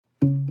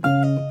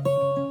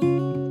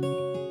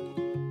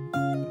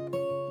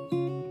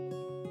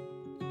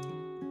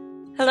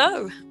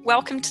Hello,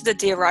 welcome to the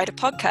Dear Writer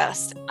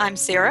podcast. I'm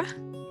Sarah.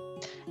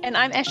 And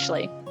I'm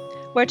Ashley.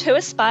 We're two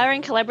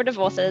aspiring collaborative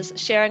authors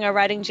sharing our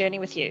writing journey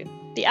with you,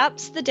 the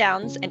ups, the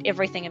downs, and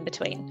everything in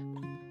between.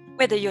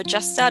 Whether you're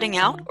just starting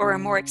out or a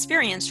more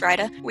experienced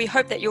writer, we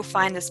hope that you'll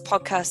find this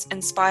podcast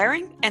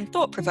inspiring and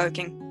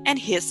thought-provoking. And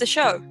here's the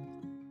show.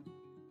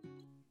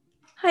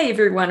 Hi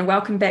everyone,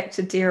 welcome back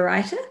to Dear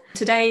Writer.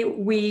 Today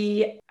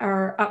we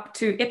are up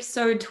to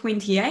episode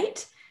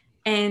 28,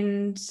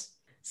 and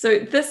so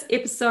this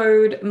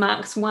episode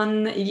marks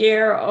 1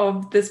 year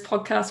of this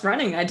podcast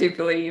running, I do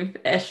believe,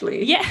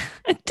 Ashley. Yeah,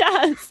 it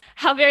does.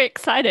 How very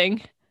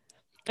exciting.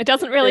 It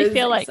doesn't really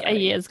feel like a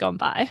year's gone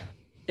by.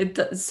 It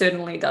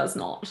certainly does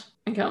not.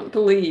 I can't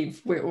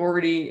believe we're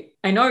already,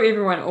 I know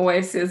everyone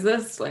always says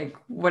this, like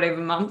whatever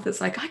month,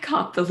 it's like, I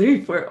can't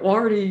believe we're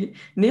already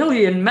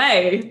nearly in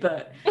May,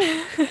 but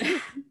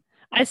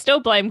I still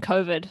blame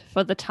COVID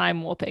for the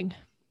time warping.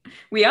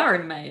 We are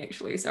in May,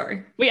 actually,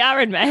 sorry. We are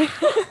in May.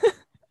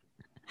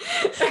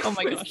 Oh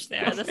my gosh,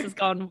 Sarah, this has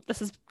gone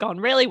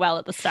really well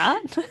at the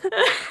start.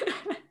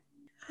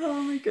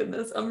 Oh my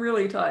goodness, I'm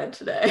really tired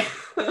today.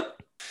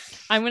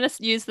 I'm going to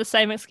use the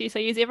same excuse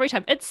I use every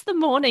time. It's the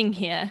morning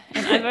here,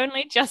 and I've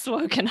only just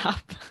woken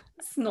up.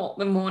 It's not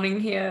the morning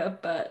here,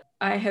 but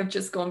I have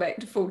just gone back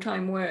to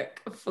full-time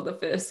work for the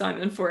first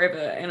time in forever,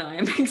 and I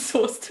am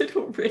exhausted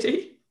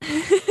already.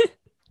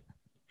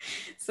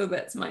 So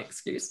that's my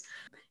excuse.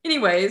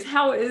 Anyways,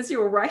 how is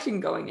your writing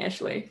going,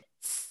 Ashley?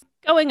 It's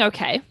going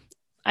okay.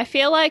 I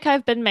feel like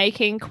I've been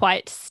making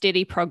quite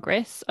steady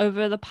progress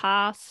over the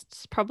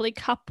past probably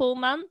couple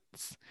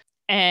months,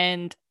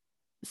 and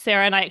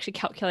Sarah and I actually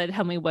calculated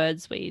how many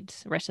words we'd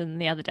written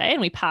the other day,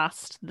 and we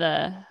passed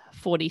the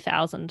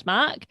 40,000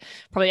 mark,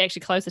 probably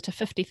actually closer to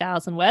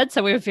 50,000 words.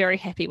 So we were very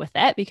happy with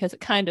that because it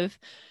kind of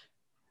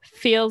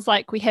feels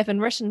like we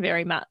haven't written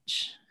very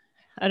much.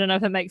 I don't know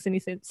if that makes any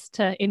sense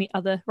to any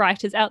other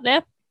writers out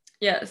there.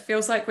 Yeah, it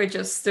feels like we're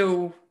just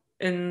still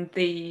in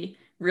the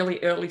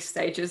really early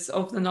stages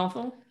of the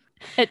novel.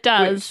 It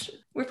does.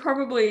 We're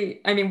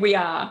probably, we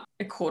are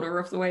a quarter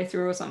of the way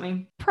through or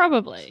something.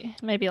 Probably.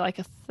 Maybe like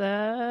a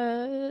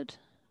third.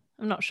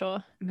 I'm not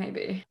sure.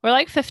 Maybe. We're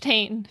like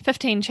 15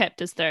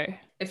 chapters through.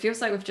 It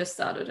feels like we've just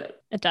started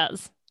it. It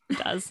does. It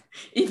does.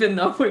 Even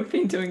though we've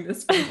been doing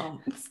this for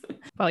months.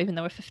 Well, even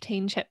though we're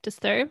 15 chapters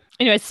through.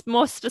 Anyways,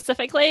 more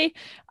specifically,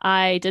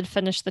 I did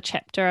finish the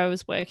chapter I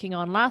was working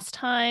on last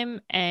time,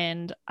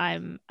 and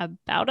I'm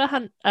about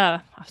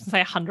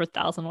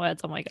 100,000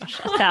 words. Oh my gosh,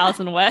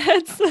 1,000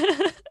 words.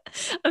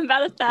 I'm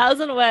about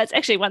 1,000 words.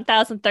 Actually,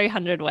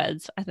 1,300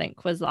 words, I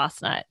think, was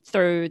last night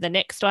through the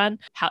next one.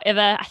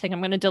 However, I think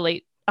I'm going to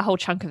delete a whole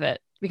chunk of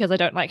it because I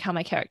don't like how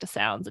my character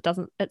sounds.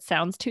 It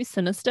sounds too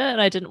sinister, and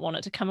I didn't want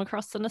it to come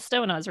across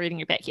sinister when I was reading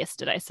it back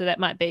yesterday. So that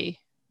might be,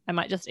 I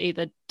might just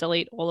either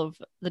delete all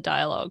of the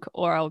dialogue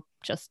or I'll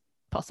just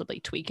possibly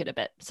tweak it a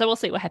bit. So we'll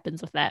see what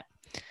happens with that.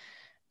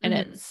 And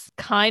it's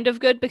kind of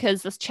good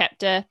because this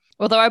chapter,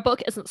 although our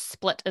book isn't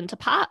split into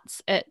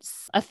parts,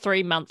 it's a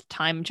 3-month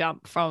time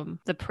jump from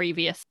the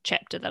previous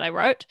chapter that I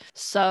wrote.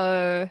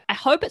 So I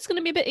hope it's going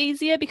to be a bit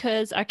easier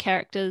because our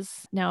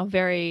character's now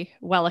very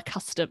well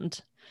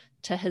accustomed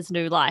to his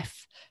new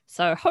life.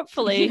 So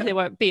hopefully there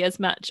won't be as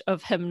much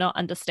of him not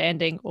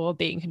understanding or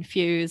being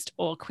confused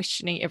or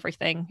questioning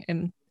everything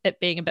and it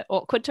being a bit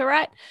awkward to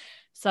write.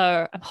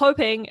 So I'm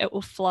hoping it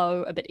will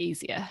flow a bit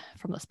easier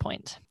from this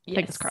point. Yes.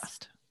 Fingers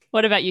crossed.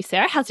 What about you,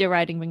 Sarah? How's your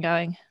writing been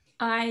going?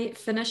 I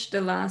finished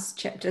the last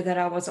chapter that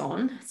I was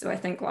on. So I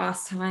think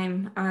last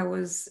time I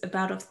was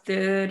about a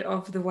third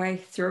of the way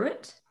through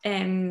it.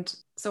 And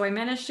so I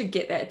managed to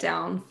get that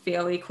down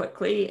fairly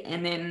quickly.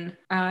 And then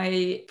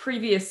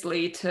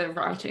previously to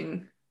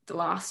writing the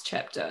last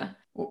chapter,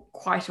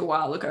 quite a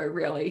while ago,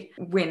 really,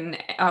 when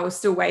I was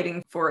still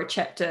waiting for a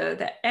chapter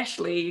that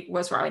Ashley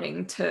was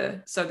writing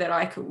so that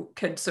I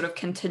could sort of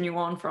continue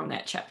on from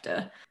that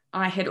chapter,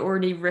 I had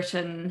already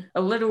written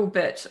a little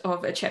bit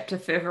of a chapter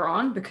further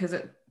on because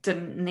it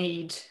didn't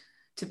need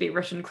to be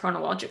written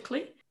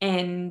chronologically.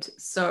 And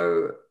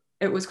so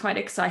it was quite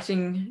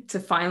exciting to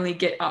finally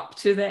get up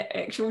to that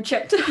actual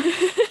chapter.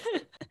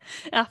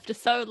 After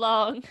so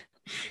long.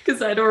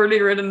 Because I'd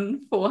already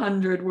written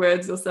 400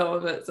 words or so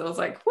of it. So I was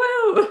like,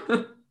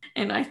 whoa.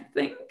 And I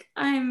think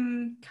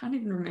can't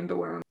even remember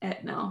where I'm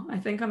at now. I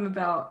think I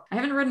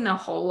haven't written a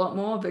whole lot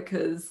more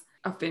because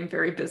I've been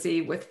very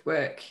busy with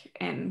work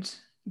and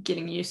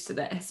getting used to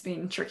that has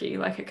been tricky.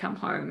 Like I come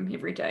home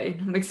every day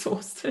and I'm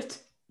exhausted.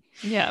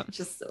 Yeah.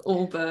 Just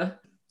all the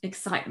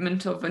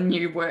excitement of a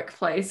new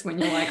workplace when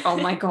you're like, oh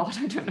my God,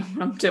 I don't know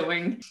what I'm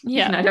doing.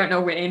 Yeah. And I don't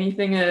know where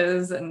anything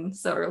is. And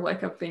so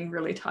like I've been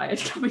really tired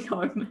coming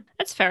home.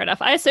 That's fair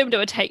enough. I assumed it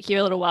would take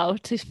you a little while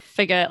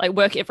to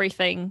work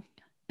everything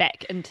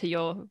back into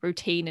your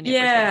routine and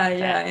everything.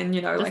 Yeah. And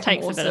it just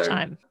takes a bit of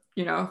time.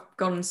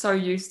 Gotten so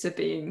used to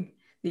being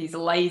these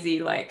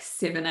lazy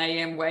 7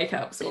 a.m. wake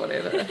ups or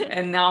whatever.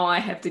 And now I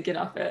have to get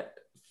up at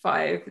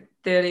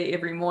 5:30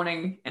 every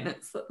morning and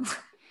it's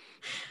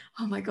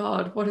oh my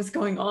God, what is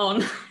going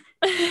on?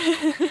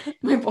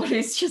 My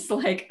body's just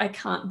like, I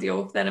can't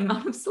deal with that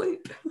amount of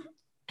sleep.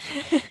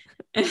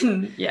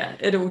 And yeah,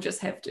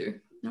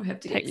 I'll have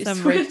to Take get used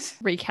some to it.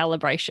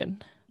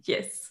 recalibration.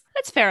 Yes.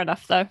 That's fair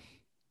enough, though.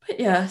 But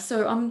yeah,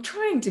 so I'm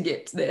trying to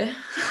get there.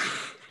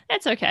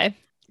 That's okay.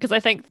 Because I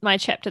think my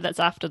chapter that's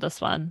after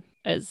this one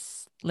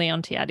is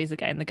Leontiades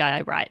again, the guy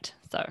I write.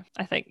 So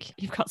I think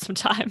you've got some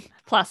time.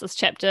 Plus, this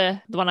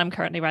chapter, the one I'm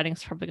currently writing,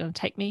 is probably going to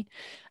take me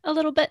a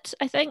little bit,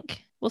 I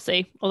think. We'll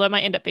see. Although it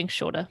might end up being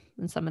shorter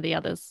than some of the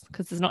others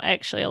because there's not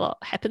actually a lot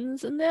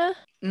happens in there.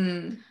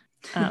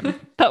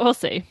 But we'll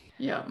see.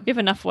 Yeah. We have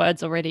enough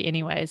words already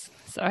anyways,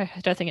 so I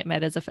don't think it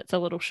matters if it's a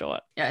little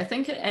short. Yeah, I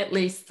think at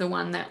least the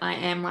one that I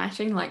am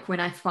writing, like when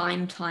I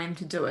find time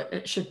to do it,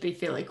 it should be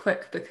fairly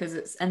quick because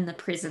it's in the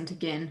present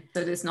again.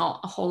 So there's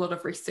not a whole lot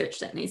of research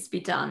that needs to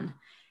be done.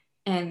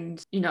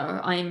 And,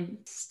 I'm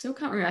still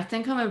can't remember. I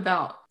think I'm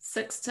about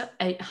 600 to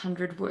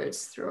 800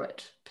 words through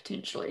it,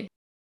 potentially.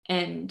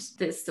 And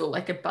there's still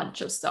like a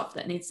bunch of stuff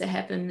that needs to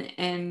happen.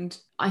 And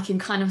I can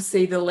kind of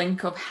see the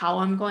link of how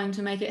I'm going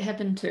to make it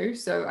happen too.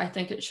 So I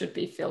think it should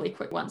be fairly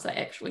quick once I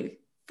actually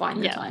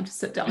find the time to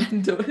sit down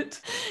and do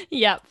it.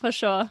 Yeah, for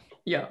sure.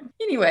 Yeah.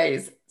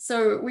 Anyways,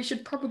 so we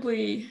should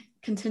probably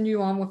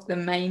continue on with the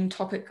main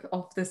topic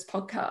of this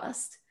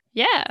podcast.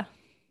 Yeah.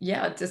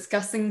 Yeah,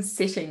 discussing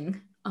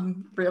setting.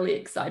 I'm really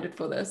excited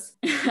for this.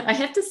 I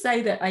have to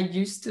say that I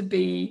used to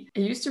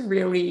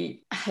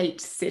really hate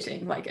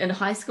setting, like in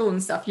high school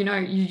and stuff. You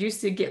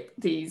used to get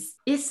these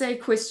essay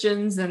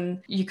questions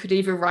and you could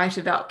either write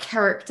about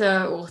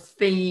character or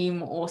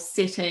theme or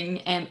setting.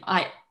 And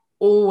I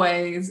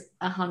always,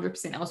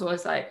 100%, I was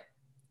always like,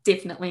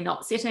 definitely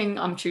not setting.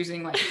 I'm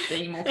choosing like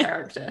theme or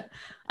character.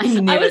 I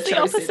was the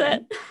opposite.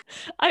 Setting.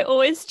 I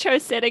always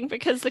chose setting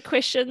because the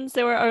questions,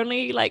 there were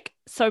only like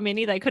so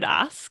many they could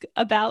ask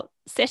about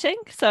setting.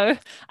 So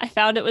I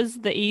found it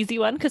was the easy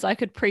one because I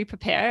could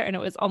pre-prepare and it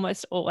was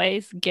almost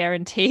always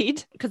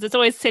guaranteed because it's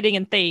always setting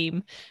and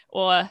theme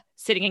or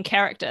setting and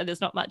character.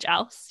 There's not much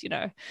else,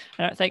 I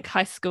don't think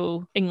high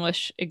school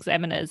English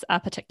examiners are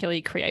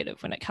particularly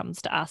creative when it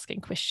comes to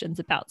asking questions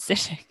about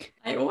setting.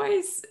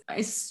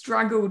 I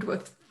struggled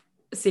with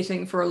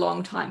setting for a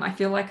long time. I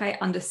feel like I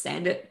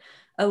understand it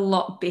a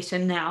lot better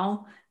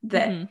now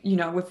that,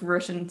 we've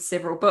written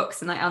several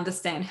books and I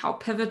understand how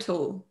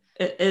pivotal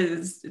it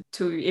is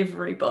to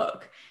every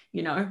book,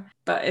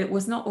 but it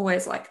was not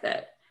always like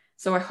that.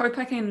 So I hope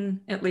I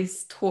can at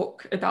least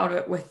talk about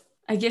it with,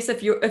 I guess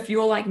if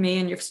you're like me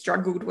and you've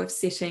struggled with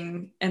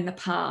setting in the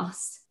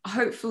past,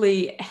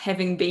 hopefully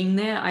having been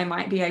there, I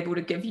might be able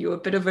to give you a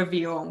bit of a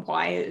view on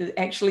why it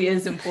actually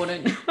is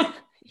important.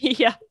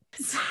 Yeah.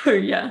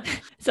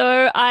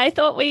 So I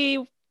thought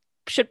we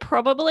should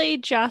probably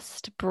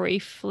just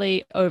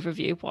briefly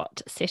overview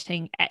what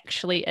setting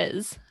actually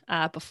is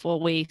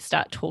before we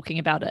start talking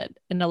about it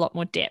in a lot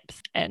more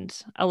depth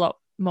and a lot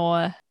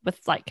more with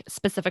like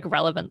specific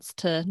relevance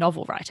to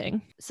novel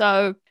writing.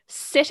 So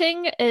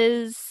setting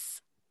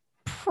is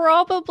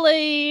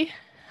probably,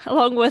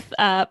 along with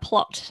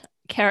plot,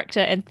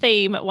 character, and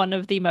theme, one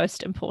of the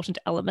most important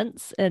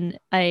elements in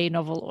a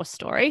novel or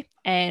story.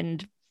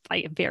 And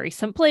very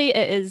simply,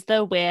 it is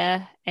the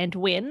where and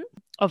when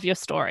of your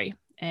story.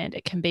 And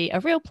it can be a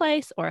real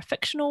place or a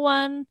fictional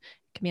one.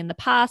 It can be in the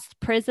past,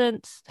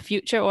 present, the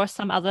future, or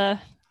some other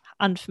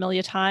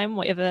unfamiliar time,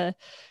 whatever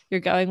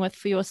you're going with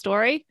for your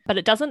story. But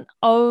it doesn't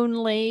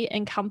only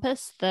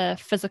encompass the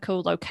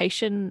physical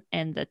location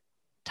and the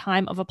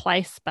time of a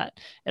place, but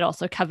it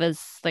also covers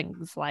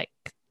things like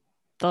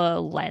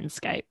the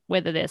landscape,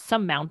 whether there's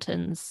some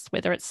mountains,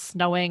 whether it's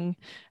snowing,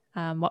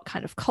 what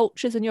kind of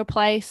culture's in your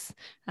place.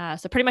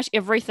 So pretty much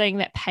everything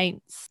that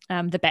paints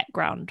the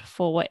background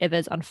for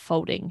whatever's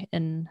unfolding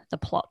in the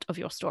plot of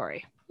your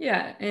story.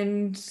 Yeah,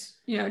 and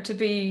to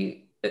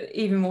be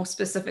even more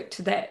specific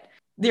to that,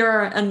 there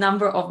are a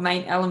number of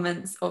main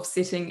elements of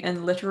setting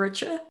in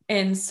literature.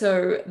 And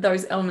so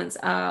those elements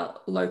are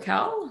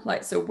locale,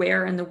 like so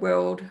where in the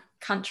world,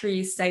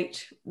 country,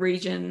 state,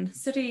 region,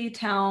 city,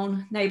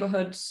 town,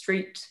 neighborhood,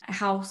 street,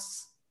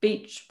 house,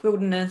 beach,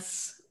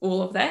 wilderness,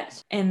 all of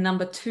that. And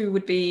number 2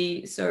 would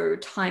be so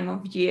time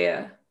of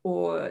year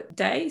or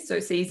day, so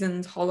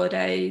seasons,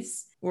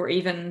 holidays, or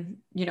even,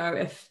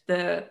 if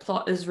the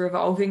plot is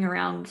revolving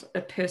around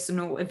a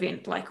personal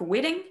event like a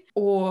wedding.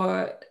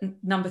 Or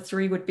number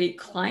 3 would be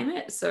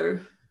climate, so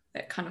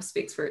that kind of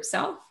speaks for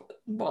itself,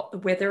 what the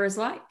weather is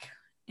like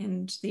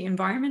and the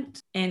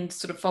environment. And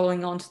sort of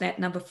following on to that,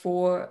 number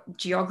 4,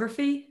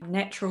 geography,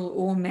 natural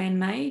or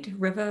man-made,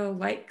 river,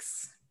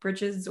 lakes,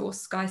 bridges, or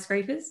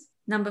skyscrapers.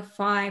 Number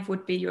 5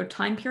 would be your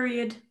time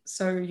period,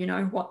 so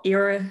what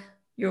era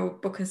your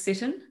book is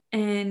set in.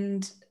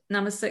 And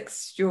number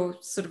 6, your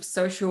sort of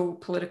social,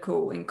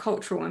 political, and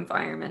cultural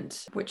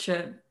environment, which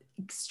are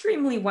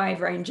extremely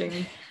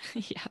wide-ranging.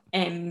 Yeah.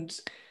 And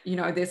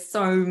there's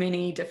so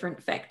many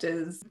different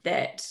factors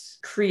that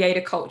create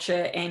a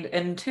culture and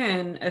in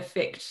turn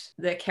affect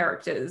the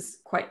characters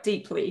quite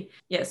deeply.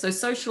 Yeah, so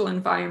social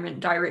environment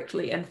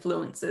directly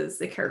influences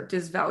the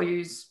characters'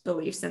 values,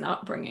 beliefs, and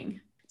upbringing.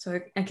 So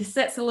I guess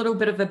that's a little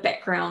bit of a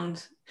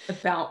background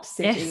about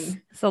setting. Yes,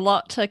 it's a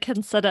lot to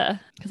consider,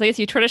 because I guess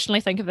you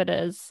traditionally think of it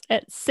as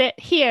it's set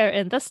here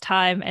in this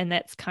time and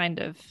that's kind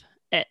of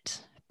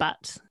it.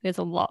 But there's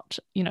a lot,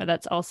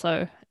 that's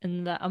also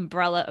in the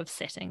umbrella of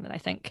setting that I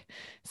think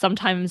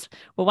sometimes,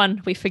 well,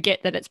 one, we forget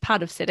that it's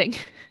part of setting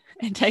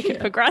and take it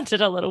for granted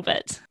a little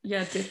bit.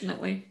 Yeah,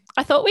 definitely.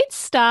 I thought we'd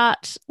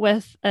start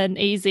with an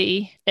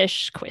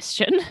easy-ish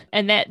question,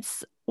 and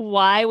that's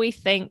why we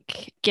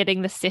think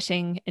getting the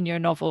setting in your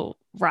novel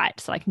right,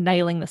 so like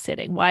nailing the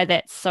setting, why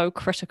that's so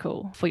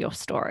critical for your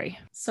story.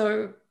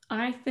 So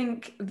I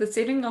think the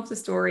setting of the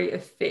story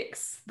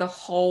affects the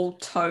whole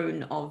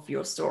tone of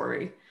your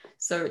story.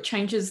 So it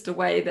changes the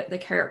way that the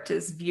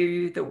characters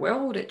view the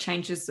world. It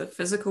changes the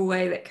physical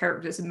way that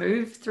characters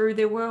move through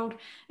their world.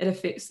 It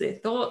affects their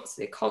thoughts,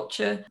 their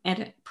culture, and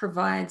it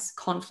provides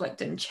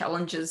conflict and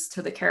challenges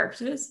to the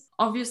characters.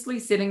 Obviously,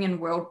 setting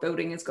and world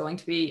building is going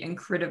to be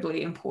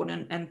incredibly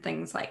important in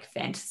things like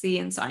fantasy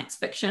and science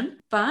fiction,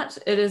 but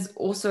it is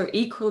also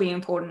equally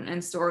important in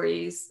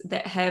stories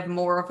that have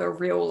more of a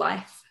real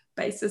life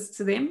basis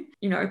to them,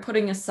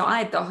 putting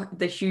aside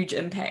the huge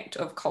impact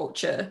of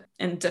culture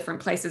in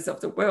different places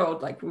of the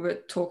world, like we were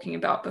talking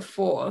about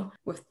before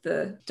with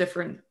the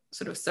different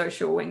sort of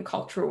social and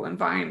cultural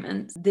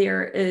environments.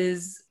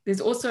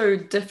 There's also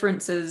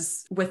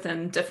differences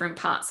within different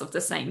parts of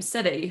the same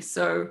city.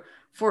 So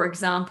for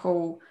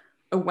example,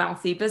 a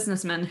wealthy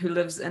businessman who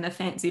lives in a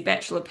fancy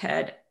bachelor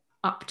pad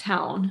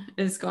uptown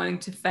is going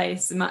to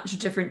face much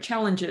different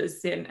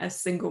challenges than a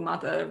single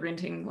mother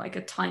renting like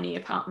a tiny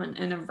apartment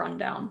in a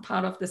rundown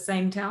part of the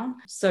same town.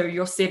 So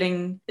your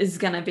setting is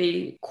going to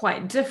be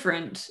quite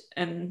different,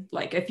 and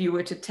like if you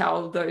were to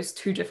tell those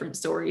two different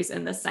stories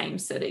in the same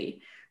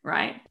city,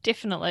 right?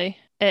 Definitely.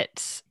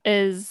 It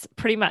is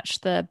pretty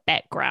much the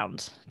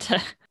background to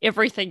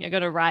everything you're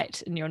going to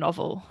write in your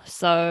novel.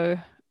 So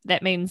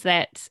that means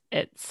that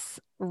it's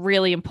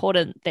really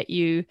important that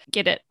you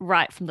get it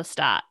right from the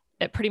start.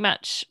 It pretty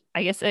much,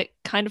 I guess, it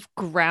kind of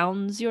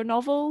grounds your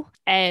novel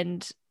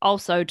and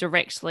also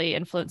directly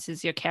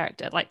influences your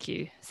character. Like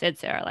you said,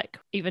 Sarah, like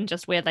even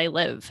just where they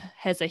live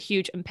has a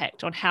huge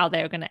impact on how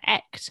they're going to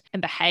act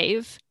and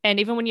behave. And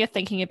even when you're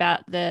thinking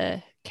about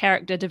the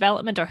character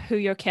development or who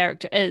your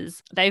character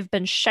is, they've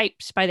been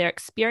shaped by their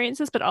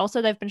experiences, but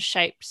also they've been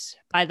shaped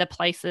by the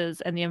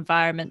places and the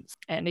environments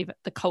and even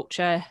the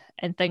culture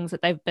and things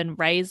that they've been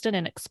raised in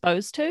and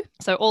exposed to.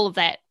 So all of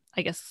that,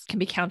 I guess, can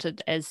be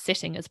counted as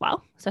setting as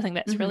well. So I think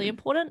that's really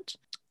important.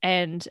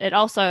 And it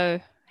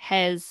also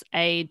has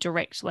a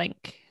direct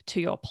link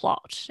to your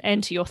plot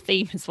and to your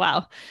theme as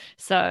well.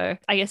 So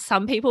I guess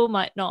some people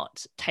might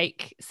not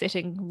take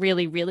setting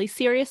really, really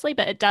seriously,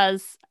 but it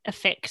does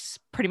affect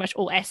pretty much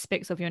all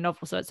aspects of your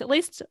novel. So it's at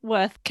least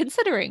worth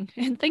considering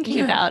and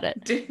thinking about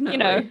it.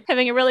 Definitely.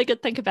 Having a really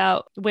good think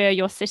about where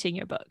you're setting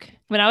your book.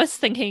 When I was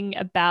thinking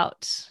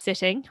about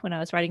setting, when I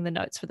was writing the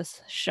notes for this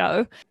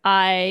show,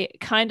 I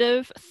kind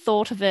of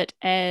thought of it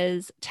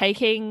as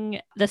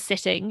taking the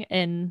setting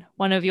in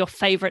one of your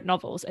favorite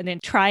novels and then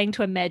trying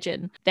to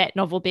imagine that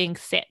novel being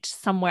set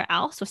somewhere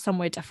else or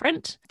somewhere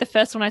different. The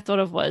first one I thought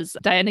of was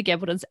Diana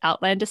Gabaldon's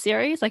Outlander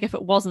series. Like if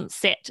it wasn't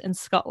set in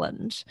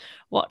Scotland,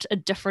 what a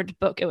different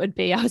book it would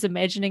be. I was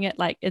imagining it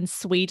like in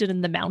Sweden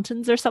in the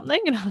mountains or something,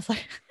 and I was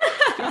like,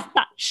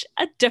 such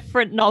a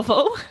different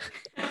novel.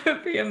 It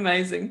would be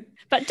amazing.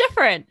 But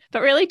different,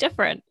 but really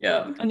different.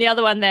 Yeah. And the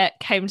other one that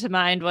came to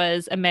mind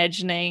was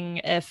imagining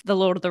if The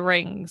Lord of the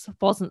Rings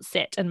wasn't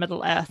set in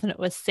Middle Earth and it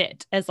was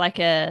set as like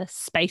a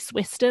space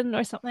western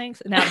or something,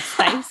 so out of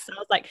space. I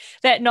was like,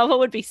 that novel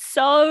would be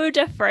so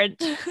different.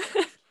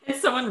 Can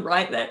someone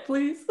write that,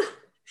 please?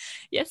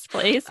 Yes,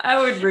 please.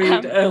 I would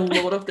read a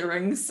Lord of the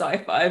Rings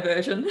sci-fi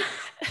version.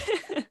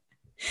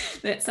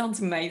 That sounds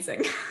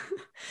amazing.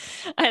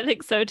 I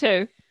think so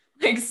too.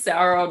 Like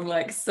Sauron,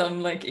 like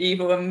some like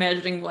evil,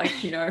 imagining like,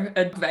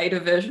 a Vader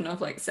version of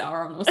like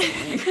Sauron or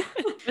something.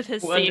 With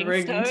his One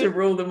ring stone to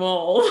rule them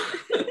all.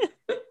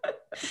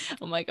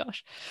 Oh my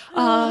gosh.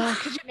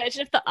 Could you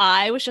imagine if the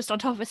eye was just on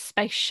top of a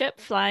spaceship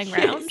flying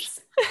around? Yes.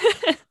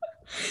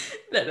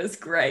 That is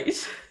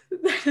great.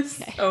 That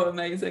is so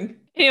amazing.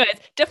 Anyways,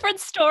 different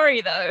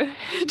story though.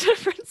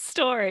 Different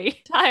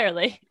story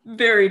entirely.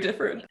 Very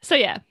different. So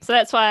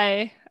that's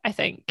why I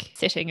think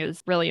setting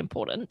is really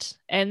important.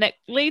 And that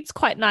leads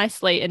quite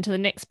nicely into the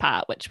next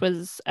part, which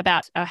was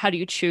about how do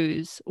you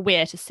choose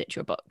where to set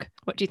your book?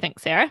 What do you think,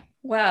 Sarah?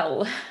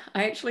 Well,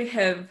 I actually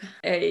have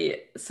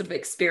a sort of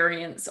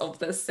experience of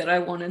this that I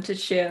wanted to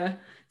share.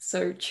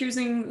 So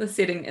choosing the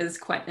setting is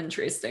quite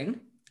interesting.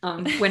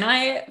 When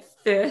I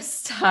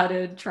first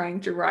started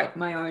trying to write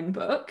my own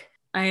book,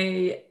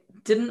 I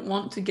didn't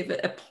want to give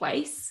it a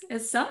place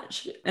as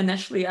such.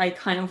 Initially, I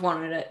kind of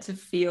wanted it to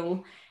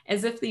feel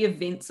as if the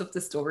events of the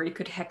story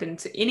could happen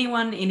to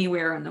anyone,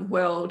 anywhere in the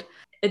world.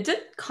 It did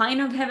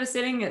kind of have a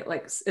setting.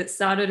 It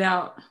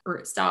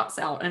starts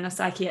out in a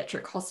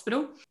psychiatric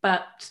hospital,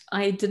 but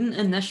I didn't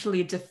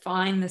initially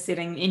define the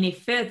setting any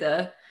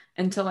further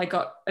until I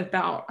got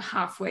about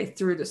halfway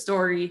through the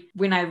story,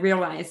 when I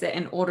realized that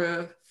in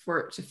order for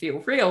it to feel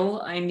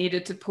real, I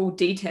needed to pull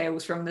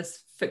details from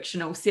this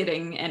fictional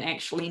setting and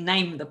actually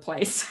name the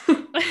place.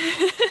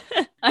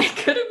 I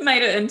could have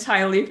made it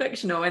entirely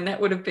fictional and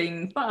that would have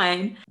been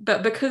fine.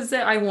 But because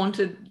I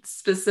wanted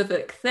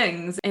specific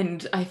things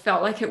and I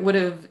felt like it would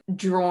have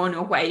drawn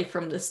away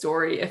from the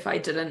story if I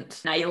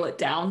didn't nail it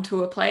down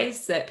to a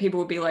place that people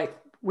would be like,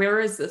 where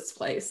is this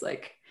place?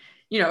 Like,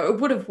 it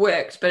would have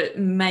worked, but it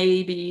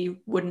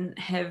maybe wouldn't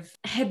have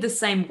had the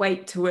same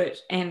weight to it.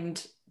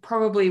 And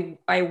probably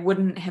I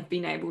wouldn't have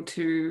been able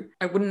to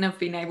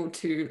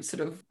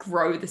sort of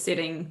grow the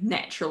setting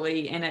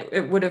naturally. And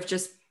it would have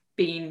just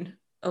been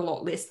a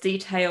lot less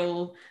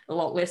detail, a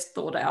lot less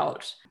thought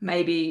out,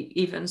 maybe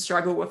even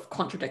struggle with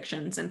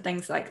contradictions and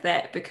things like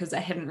that because I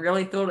hadn't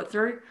really thought it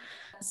through.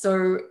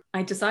 So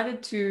I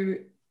decided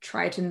to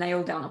try to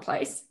nail down a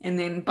place. And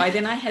then by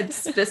then I had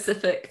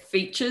specific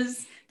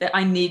features that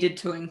I needed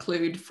to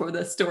include for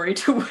the story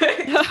to work.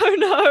 Oh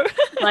no.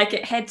 Like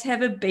it had to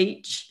have a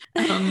beach.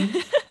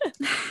 It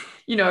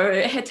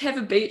had to have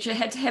a beach. It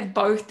had to have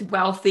both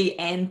wealthy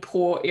and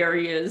poor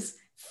areas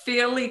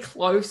fairly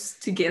close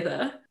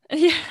together.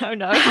 Yeah, oh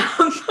no.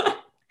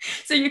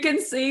 So you can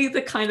see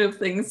the kind of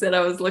things that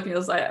I was looking at. I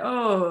was like,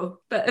 oh,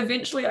 but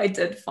eventually I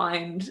did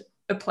find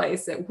a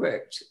place that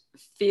worked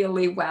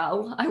fairly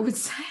well, I would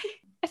say.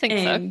 I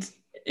think so.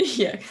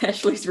 Yeah,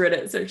 Ashley's read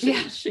it, so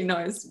she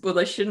knows. Well,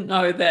 they shouldn't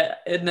know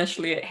that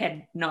initially it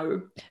had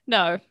no.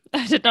 No,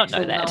 I did not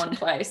know that. No in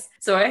place.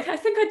 So I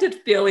think I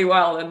did fairly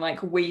well in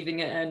like weaving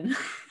it in,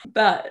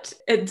 but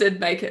it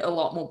did make it a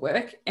lot more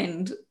work.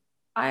 And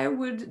I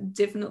would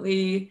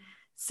definitely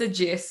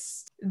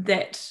suggest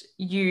that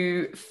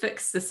you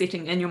fix the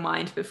setting in your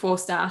mind before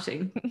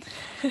starting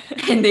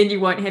and then you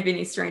won't have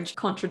any strange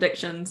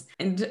contradictions.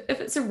 And if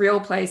it's a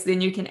real place,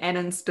 then you can add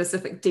in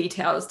specific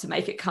details to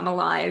make it come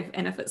alive.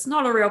 And if it's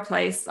not a real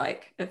place,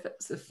 like if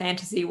it's a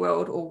fantasy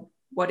world or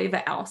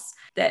whatever else,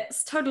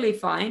 that's totally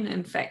fine.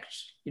 In fact,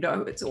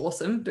 it's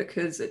awesome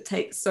because it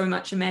takes so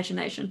much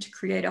imagination to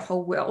create a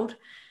whole world.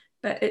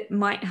 But it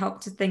might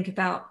help to think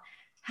about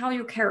how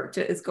your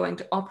character is going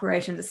to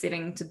operate in the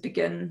setting to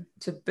begin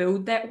to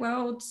build that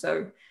world.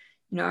 So,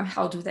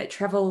 how do they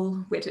travel?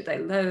 Where do they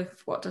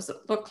live? What does it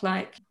look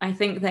like? I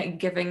think that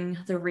giving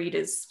the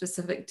readers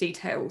specific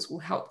details will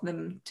help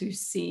them to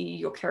see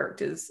your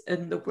characters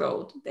in the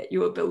world that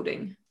you are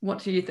building. What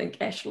do you think,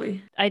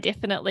 Ashley? I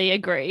definitely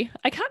agree.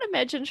 I can't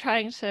imagine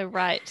trying to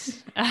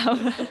write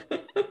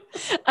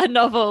a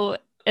novel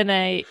in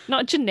a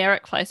not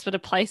generic place, but a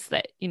place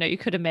that you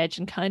could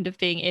imagine kind of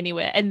being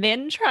anywhere, and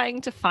then trying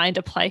to find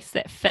a place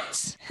that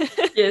fits.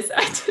 Yes,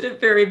 I did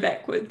it very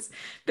backwards,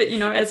 but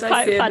as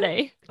I said,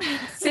 funny.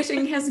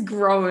 Setting has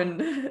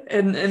grown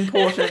in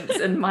importance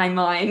in my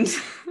mind,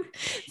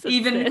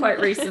 even quite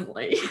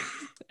recently.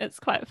 It's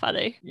quite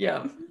funny.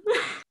 Yeah.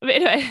 But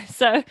anyway,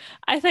 so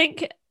I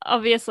think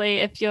obviously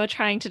if you're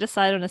trying to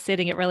decide on a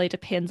setting, it really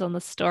depends on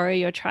the story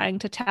you're trying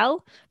to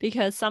tell,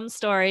 because some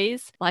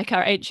stories, like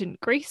our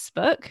ancient Greece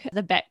book,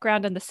 the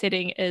background and the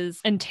setting is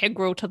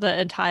integral to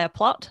the entire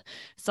plot.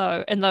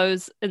 So in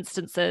those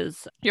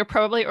instances, you're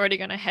probably already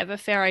going to have a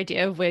fair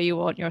idea of where you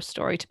want your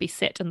story to be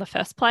set in the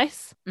first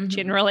place. Mm-hmm.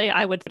 Generally,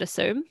 I would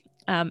assume.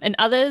 In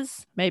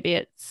others, maybe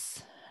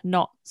it's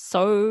not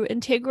so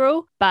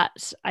integral,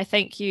 but I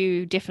think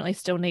you definitely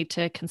still need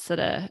to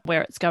consider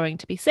where it's going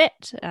to be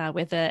set,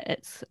 whether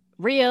it's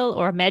real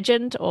or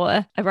imagined,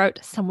 or I wrote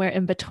somewhere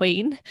in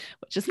between,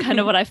 which is kind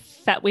of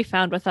what we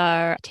found with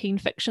our teen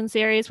fiction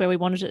series, where we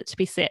wanted it to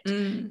be set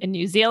in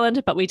New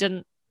Zealand, but we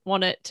didn't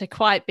want it to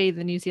quite be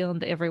the New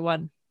Zealand that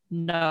everyone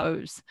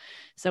knows.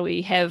 So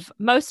we have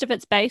most of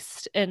it's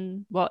based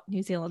in what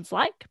New Zealand's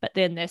like, but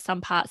then there's some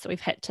parts that we've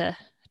had to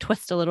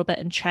twist a little bit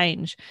and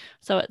change.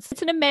 So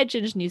it's an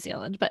imagined New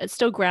Zealand, but it's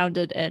still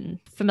grounded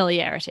in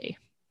familiarity,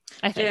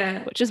 I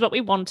think, which is what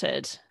we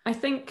wanted. I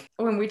think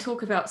when we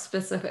talk about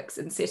specifics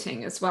in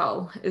setting as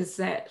well, is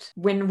that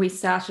when we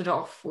started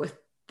off with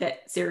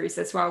that series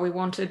as well, we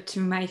wanted to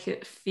make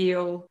it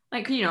feel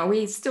like,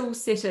 we still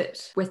set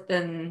it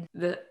within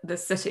the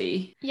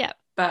city. Yeah.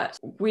 But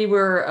we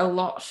were a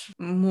lot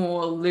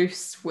more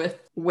loose with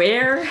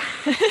where.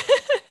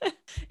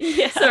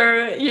 Yeah.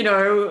 So,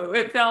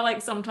 it felt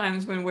like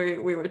sometimes when we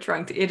were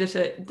trying to edit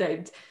it,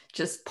 they'd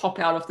just pop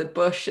out of the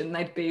bush and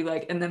they'd be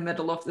like in the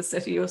middle of the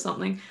city or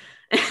something.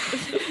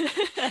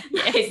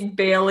 Like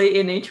barely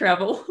any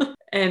travel.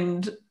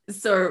 And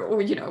so,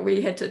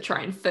 we had to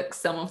try and fix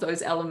some of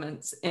those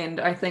elements. And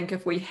I think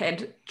if we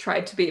had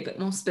tried to be a bit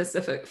more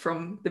specific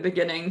from the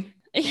beginning,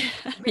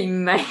 we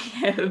may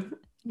have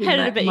had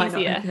it a bit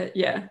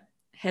easier.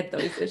 Had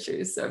those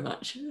issues so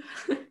much.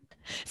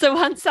 So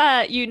once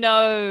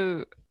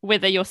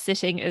whether your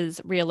setting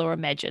is real or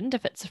imagined,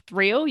 if it's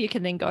real, you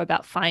can then go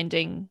about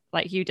finding,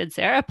 like you did,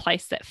 Sarah, a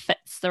place that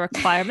fits the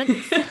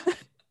requirements. If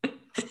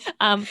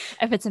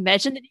it's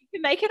imagined, then you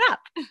can make it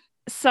up.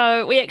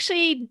 So we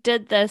actually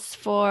did this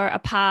for a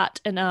part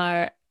in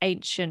our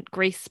ancient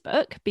Greece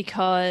book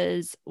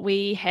because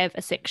we have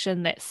a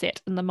section that's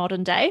set in the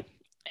modern day.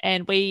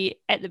 And we,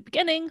 at the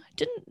beginning,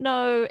 didn't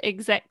know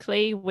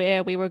exactly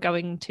where we were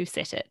going to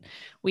set it.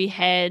 We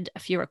had a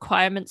few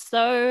requirements,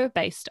 though,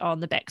 based on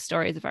the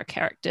backstories of our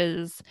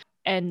characters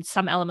and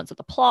some elements of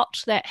the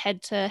plot that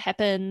had to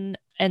happen.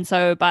 And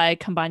so by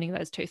combining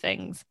those two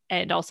things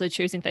and also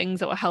choosing things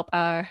that will help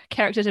our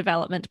character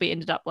development, we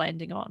ended up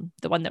landing on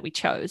the one that we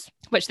chose,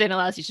 which then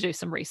allows you to do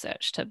some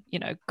research to,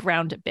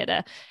 ground it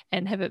better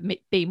and have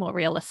it be more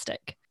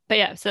realistic. But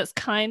yeah, so it's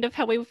kind of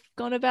how we've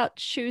gone about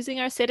choosing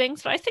our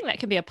settings. But I think that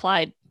can be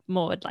applied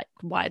more like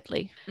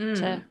widely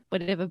to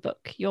whatever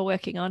book you're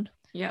working on.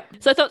 Yeah.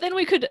 So I thought then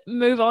we could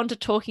move on to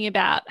talking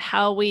about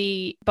how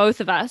we,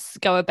 both of us,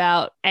 go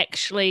about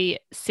actually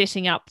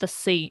setting up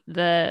setting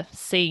the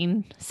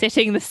scene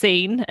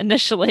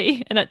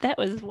initially. And that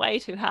was way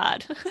too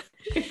hard.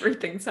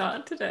 Everything's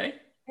hard today.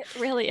 It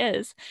really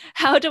is.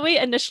 How do we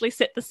initially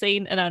set the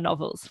scene in our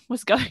novels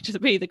was going to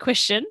be the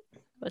question I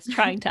was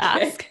trying to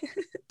ask.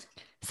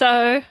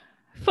 So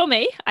for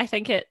me, I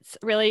think it's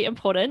really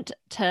important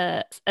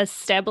to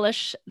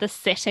establish the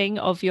setting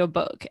of your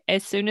book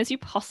as soon as you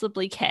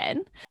possibly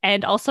can,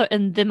 and also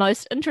in the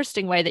most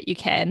interesting way that you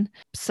can.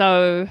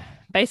 So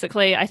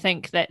basically, I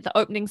think that the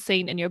opening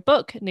scene in your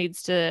book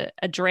needs to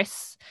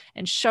address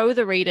and show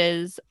the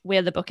readers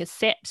where the book is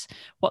set,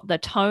 what the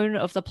tone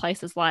of the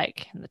place is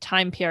like, and the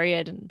time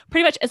period, and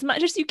pretty much as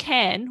much as you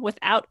can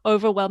without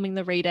overwhelming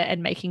the reader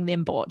and making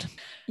them bored.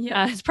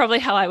 Yeah, it's probably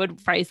how I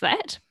would phrase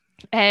that.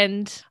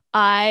 And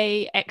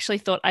I actually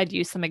thought I'd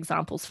use some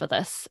examples for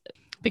this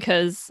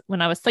because when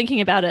I was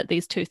thinking about it,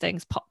 these two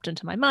things popped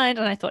into my mind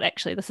and I thought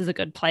actually this is a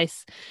good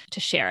place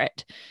to share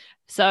it.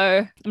 So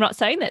I'm not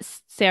saying that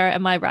Sarah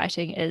and my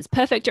writing is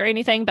perfect or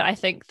anything, but I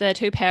think the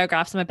two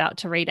paragraphs I'm about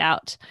to read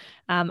out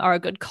are a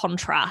good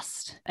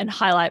contrast and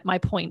highlight my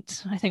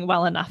point, I think,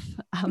 well enough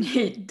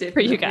for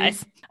you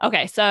guys.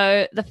 Okay,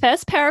 so the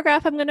first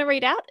paragraph I'm going to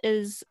read out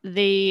is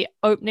the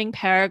opening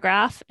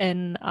paragraph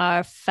in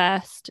our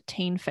first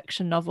teen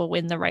fiction novel,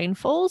 When the Rain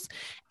Falls,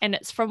 and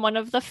it's from one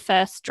of the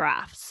first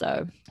drafts,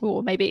 so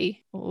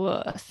maybe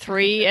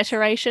 3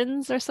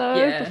 iterations or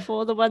so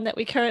before the one that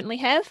we currently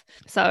have.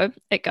 So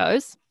it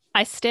goes,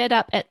 I stared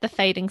up at the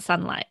fading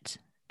sunlight.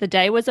 The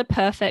day was a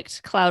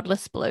perfect,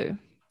 cloudless blue.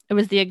 It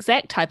was the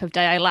exact type of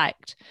day I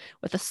liked,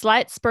 with a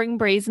slight spring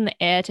breeze in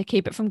the air to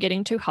keep it from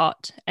getting too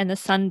hot, and the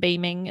sun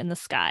beaming in the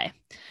sky.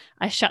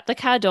 I shut the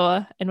car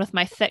door, and with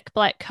my thick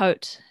black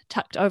coat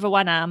tucked over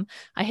one arm,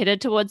 I headed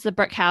towards the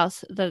brick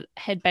house that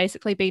had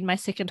basically been my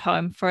second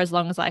home for as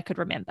long as I could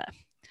remember.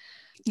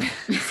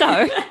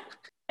 So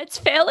it's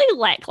fairly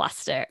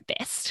lackluster at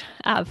best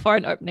for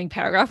an opening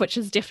paragraph, which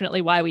is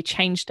definitely why we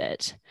changed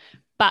it.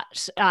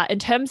 But in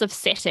terms of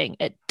setting,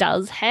 it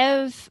does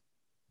have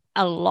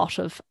a lot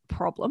of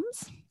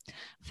problems.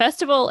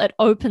 First of all, it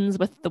opens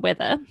with the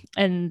weather,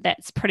 and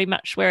that's pretty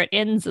much where it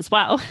ends as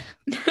well.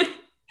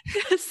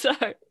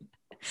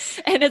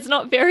 And it's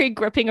not very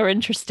gripping or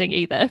interesting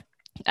either.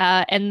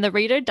 And the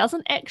reader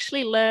doesn't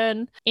actually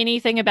learn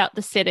anything about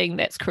the setting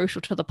that's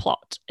crucial to the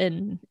plot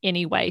in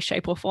any way,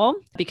 shape, or form,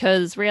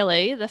 because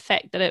really the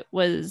fact that it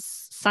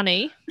was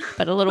sunny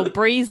but a little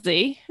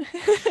breezy,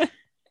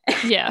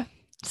 yeah.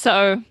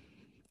 So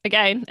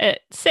again,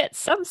 it sets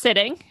some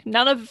setting.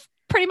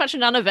 Pretty much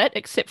none of it,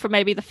 except for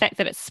maybe the fact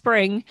that it's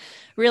spring,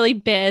 really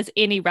bears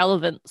any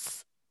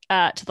relevance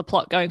to the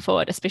plot going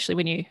forward, especially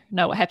when you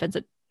know what happens.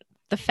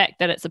 The fact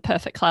that it's a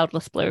perfect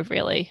cloudless blue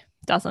really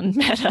doesn't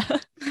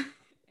matter.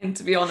 And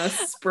to be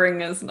honest,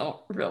 spring is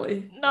not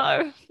really.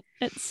 No,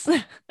 it's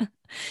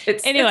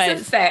it's a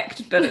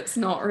fact, but it's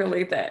not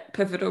really that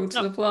pivotal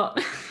to the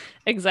plot.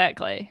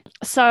 Exactly.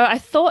 So I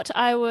thought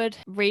I would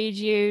read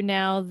you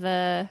now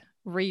the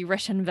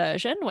rewritten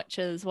version, which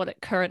is what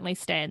it currently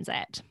stands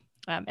at.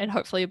 And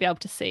hopefully you'll be able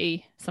to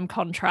see some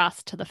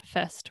contrast to the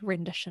first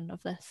rendition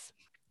of this.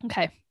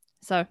 Okay,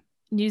 so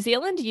New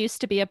Zealand used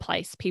to be a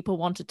place people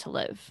wanted to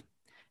live.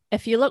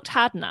 If you looked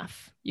hard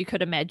enough, you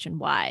could imagine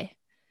why.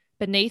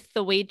 Beneath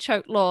the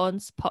weed-choked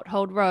lawns,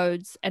 potholed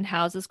roads, and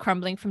houses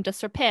crumbling from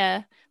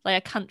disrepair lay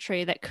a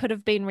country that could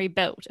have been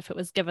rebuilt if it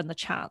was given the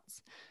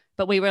chance.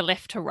 But we were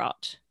left to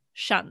rot,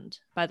 shunned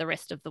by the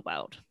rest of the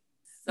world.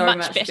 So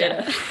much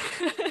better.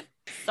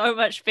 So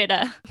much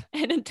better.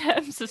 And in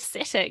terms of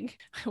setting,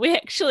 we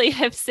actually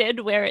have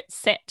said where it's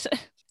set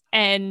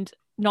and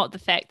not the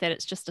fact that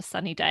it's just a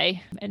sunny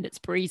day and it's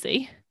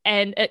breezy.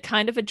 And it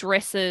kind of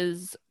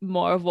addresses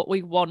more of what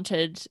we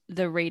wanted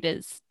the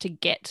readers to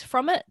get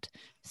from it.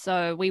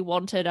 So we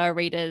wanted our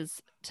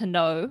readers to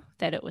know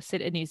that it was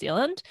set in New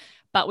Zealand,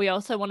 but we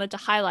also wanted to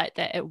highlight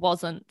that it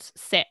wasn't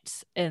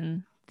set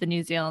in the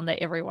New Zealand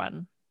that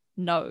everyone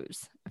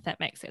knows, if that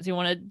makes sense. We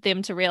wanted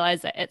them to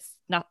realize that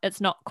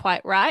it's not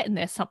quite right and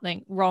there's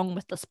something wrong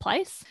with this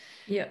place.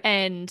 Yeah.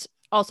 And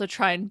also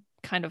try and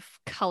kind of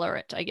color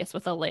it, I guess,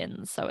 with a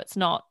lens. So it's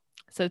not,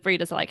 so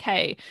readers are like,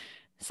 hey,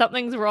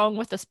 something's wrong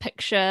with this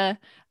picture.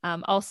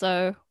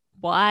 Also,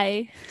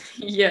 why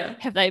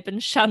have they been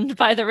shunned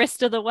by the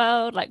rest of the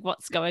world? Like,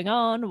 what's going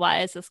on?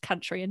 Why is this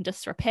country in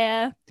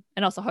disrepair?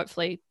 And also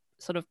hopefully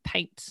sort of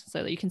paint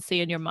so that you can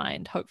see in your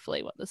mind,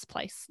 hopefully, what this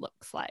place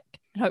looks like.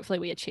 And hopefully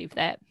we achieve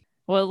that.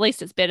 Well, at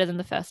least it's better than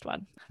the first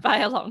one by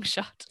a long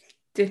shot.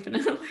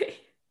 Definitely.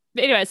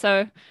 But anyway,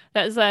 so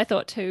that's, I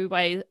thought, two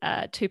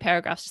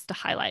paragraphs just to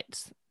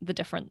highlight the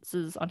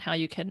differences on how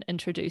you can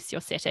introduce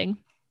your setting.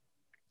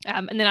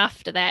 And then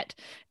after that,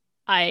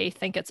 I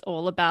think it's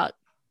all about,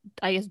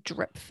 I guess,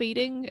 drip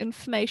feeding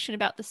information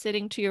about the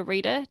setting to your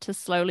reader to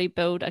slowly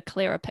build a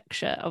clearer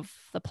picture of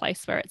the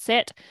place where it's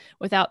at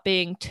without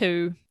being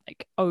too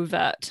like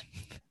overt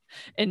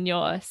in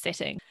your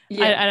setting.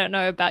 I don't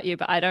know about you,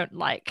 but I don't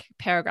like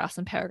paragraphs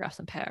and paragraphs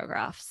and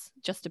paragraphs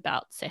just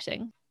about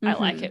setting. I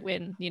like it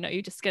when,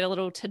 you just get a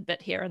little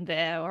tidbit here and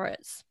there, or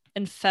it's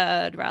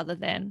inferred rather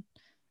than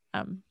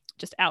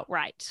just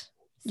outright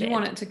said. You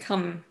want it to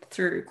come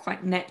through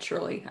quite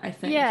naturally, I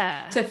think.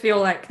 Yeah. To feel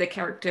like the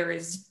character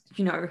is,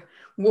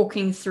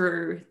 walking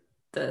through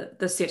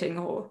the setting,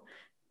 or,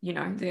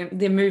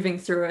 they're moving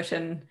through it,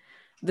 and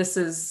this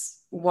is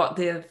what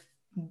they've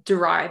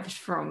derived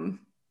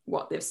from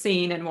what they've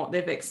seen and what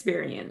they've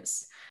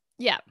experienced.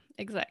 Yeah,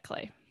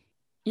 exactly.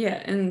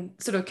 Yeah, and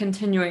sort of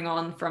continuing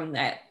on from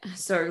that.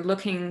 So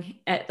looking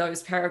at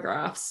those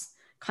paragraphs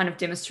kind of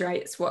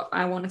demonstrates what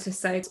I wanted to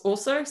say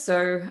also.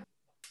 So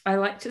I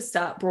like to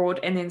start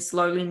broad and then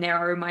slowly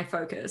narrow my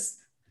focus.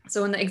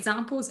 So in the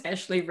examples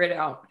Ashley read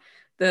out,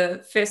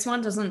 the first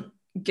one doesn't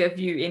give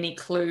you any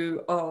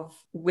clue of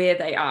where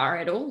they are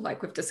at all,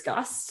 like we've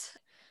discussed.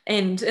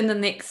 And in the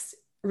next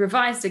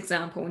revised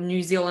example,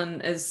 New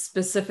Zealand is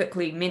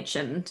specifically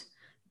mentioned,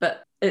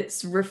 but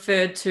it's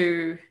referred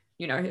to,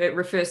 it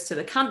refers to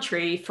the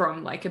country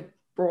from like a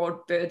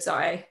broad bird's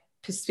eye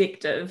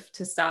perspective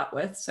to start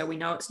with. So we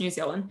know it's New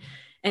Zealand.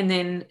 And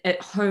then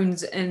it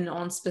hones in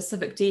on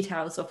specific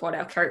details of what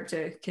our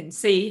character can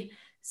see.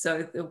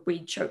 So the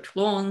weed-choked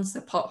lawns,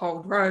 the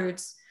potholed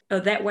roads.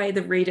 That way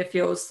the reader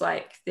feels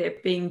like they're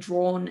being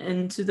drawn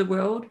into the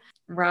world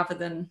rather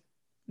than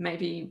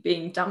maybe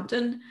being dumped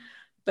in.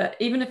 But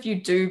even if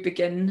you do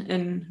begin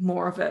in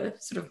more of a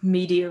sort of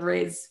media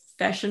res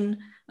fashion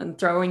and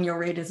throwing your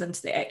readers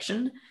into the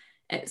action,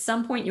 at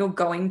some point you're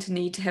going to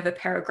need to have a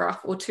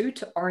paragraph or two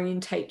to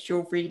orientate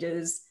your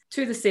readers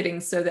to the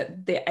settings so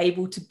that they're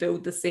able to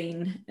build the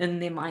scene in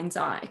their mind's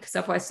eye. Because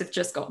otherwise they've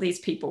just got these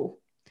people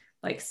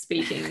like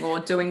speaking or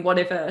doing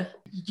whatever,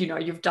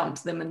 you've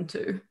dumped them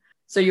into.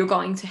 So you're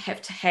going to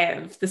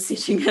have the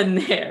setting in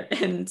there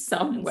in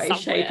some way,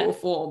 shape or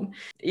form,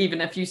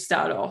 even if you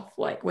start off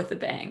like with a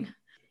bang.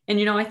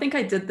 And, I think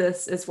I did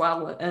this as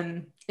well.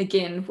 And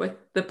again, with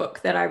the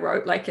book that I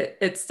wrote, like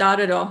it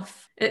started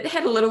off, it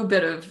had a little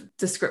bit of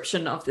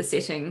description of the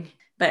setting,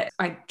 but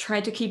I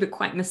tried to keep it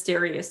quite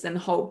mysterious and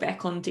hold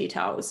back on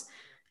details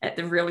at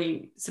the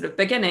really sort of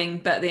beginning.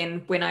 But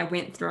then when I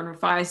went through and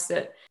revised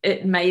it,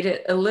 it made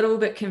it a little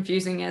bit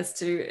confusing as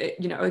to,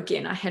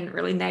 again, I hadn't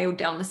really nailed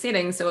down the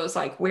setting. So it was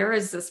like, where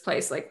is this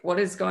place? Like, what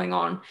is going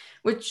on?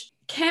 Which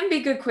can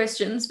be good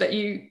questions, but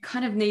you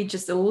kind of need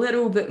just a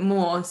little bit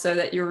more so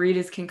that your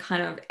readers can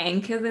kind of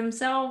anchor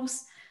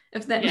themselves,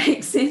 if that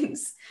makes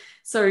sense.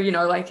 So,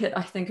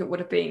 I think it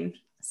would have been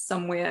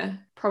somewhere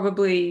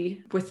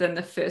probably within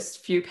the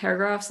first few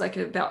paragraphs, like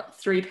about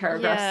 3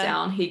 paragraphs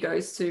down, he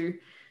goes to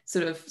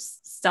sort of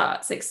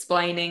starts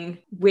explaining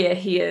where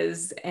he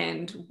is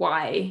and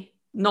why.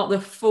 Not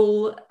the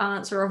full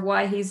answer of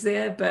why he's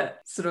there,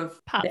 but sort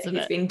of parts of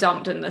he's been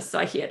dumped in this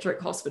psychiatric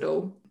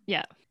hospital.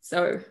 Yeah.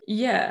 So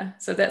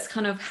that's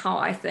kind of how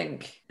I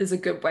think is a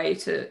good way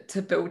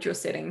to build your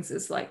settings,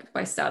 is like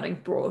by starting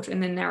broad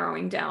and then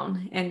narrowing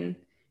down. And,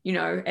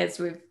 as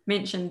we've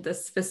mentioned, the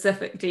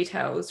specific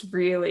details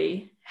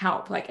really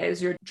help, like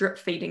as you're drip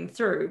feeding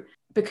through,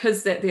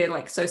 because that they're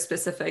like so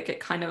specific, it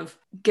kind of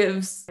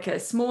gives like a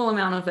small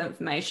amount of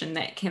information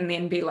that can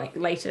then be like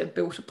later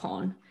built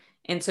upon.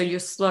 And so you're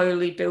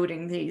slowly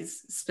building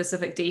these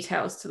specific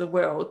details to the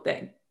world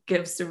that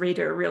gives the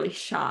reader a really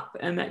sharp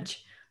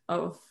image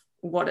of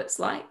what it's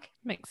like.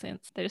 Makes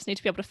sense. They just need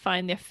to be able to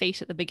find their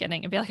feet at the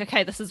beginning and be like,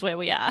 okay, this is where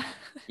we are.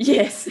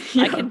 Yes.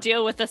 I can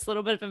deal with this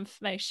little bit of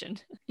information.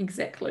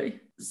 Exactly.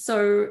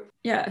 So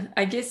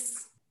I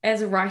guess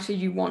as a writer,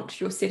 you want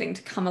your setting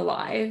to come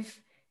alive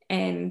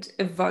and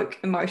evoke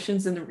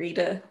emotions in the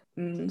reader.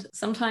 And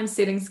sometimes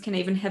settings can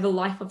even have a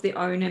life of their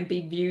own and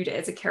be viewed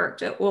as a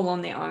character all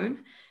on their own.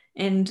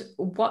 And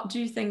what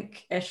do you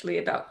think, Ashley,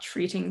 about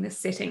treating the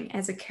setting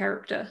as a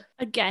character?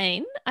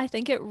 Again, I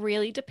think it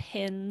really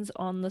depends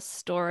on the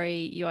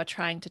story you are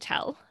trying to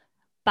tell.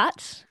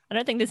 But I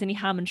don't think there's any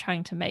harm in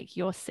trying to make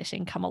your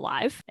setting come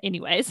alive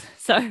anyways.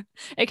 So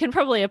it can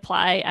probably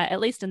apply, at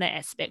least in that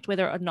aspect,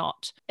 whether or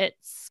not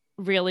it's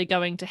really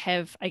going to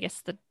have, I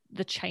guess,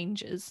 the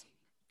changes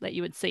that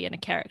you would see in a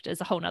character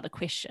is a whole nother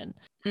question.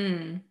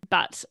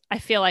 But I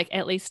feel like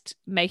at least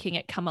making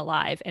it come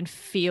alive and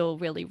feel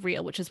really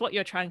real, which is what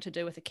you're trying to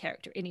do with a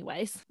character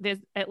anyways, there's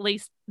at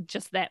least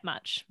just that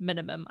much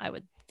minimum, I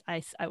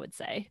would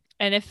say.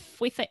 And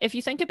if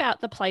you think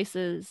about the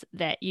places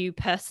that you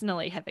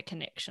personally have a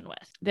connection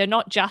with, they're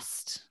not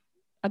just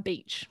a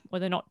beach, or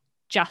they're not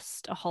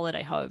just a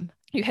holiday home.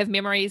 You have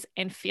memories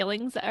and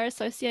feelings that are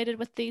associated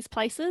with these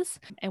places.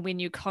 And when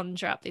you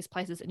conjure up these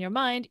places in your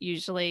mind,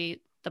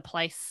 usually the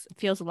place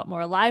feels a lot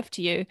more alive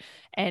to you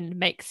and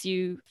makes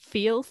you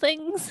feel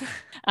things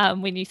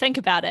when you think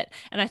about it.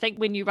 And I think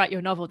when you write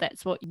your novel,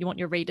 that's what you want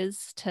your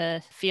readers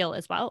to feel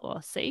as well,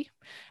 or see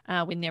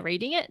when they're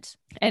reading it.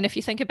 And if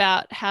you think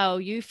about how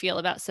you feel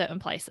about certain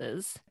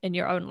places in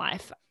your own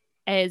life,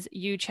 as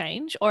you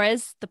change, or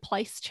as the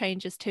place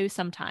changes too,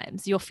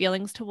 sometimes your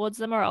feelings towards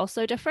them are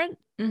also different.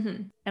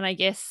 Mm-hmm. And I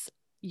guess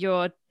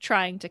you're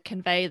trying to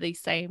convey these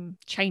same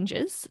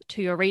changes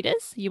to your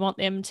readers. You want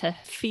them to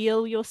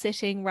feel your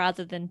setting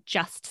rather than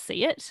just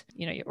see it,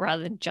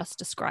 rather than just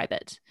describe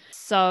it.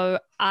 So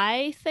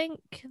I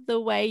think the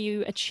way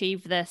you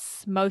achieve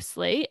this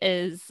mostly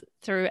is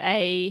through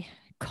a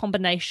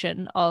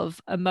combination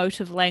of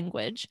emotive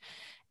language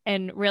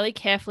and really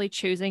carefully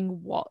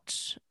choosing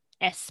what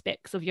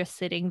aspects of your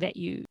setting that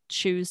you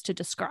choose to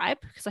describe,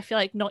 because I feel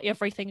like not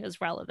everything is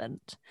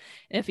relevant.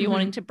 And if you're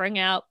wanting to bring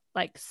out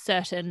like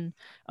certain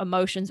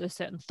emotions or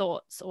certain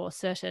thoughts or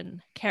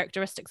certain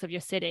characteristics of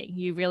your setting,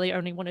 you really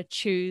only want to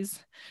choose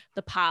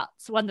the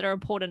parts, one, that are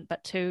important,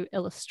 but to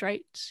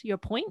illustrate your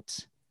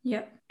point.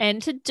 Yep.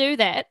 And to do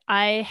that,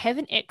 I have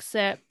an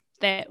excerpt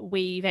that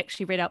we've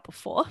actually read out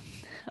before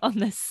on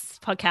this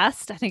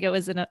podcast. I think it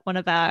was in one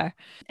of our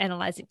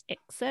analyzing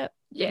excerpts.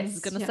 Yes. I was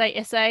going to say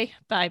essay,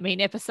 but I mean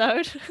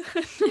episode.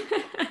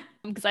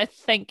 Because I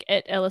think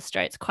it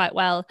illustrates quite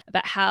well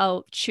about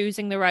how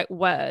choosing the right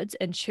words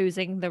and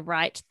choosing the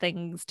right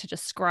things to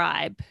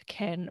describe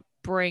can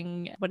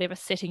bring whatever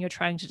setting you're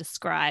trying to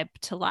describe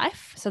to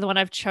life. So the one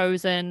I've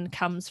chosen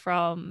comes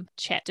from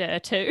chapter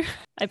 2,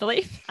 I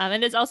believe.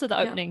 And it's also the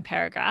opening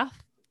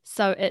paragraph.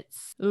 So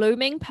it's: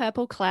 looming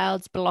purple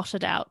clouds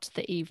blotted out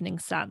the evening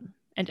sun,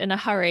 and in a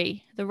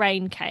hurry the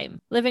rain came.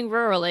 Living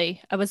rurally,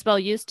 I was well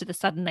used to the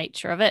sudden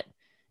nature of it,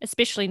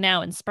 especially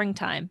now in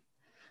springtime.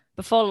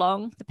 Before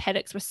long, the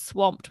paddocks were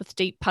swamped with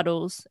deep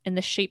puddles, and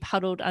the sheep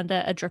huddled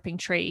under a dripping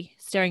tree,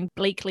 staring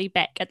bleakly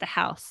back at the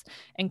house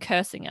and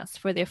cursing us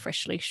for their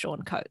freshly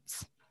shorn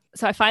coats.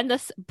 So I find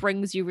this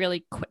brings you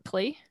really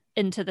quickly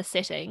into the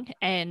setting,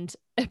 and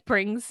it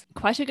brings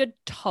quite a good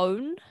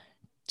tone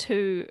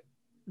to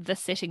the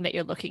setting that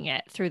you're looking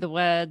at through the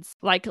words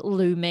like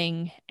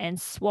looming and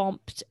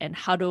swamped and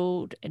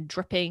huddled and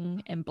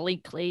dripping and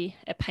bleakly.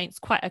 It paints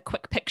quite a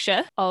quick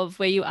picture of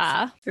where you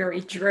are.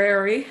 Very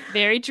dreary.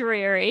 Very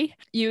dreary.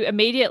 You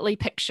immediately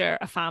picture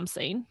a farm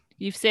scene.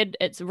 You've said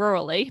it's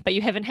rurally, but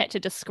you haven't had to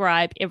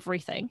describe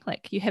everything.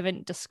 Like, you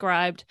haven't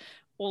described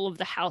all of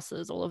the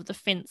houses, all of the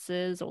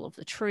fences, all of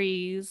the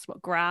trees,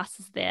 what grass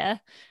is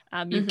there.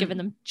 You've given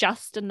them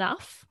just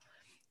enough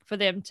for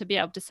them to be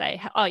able to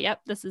say, oh,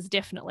 yep, this is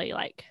definitely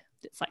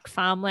it's like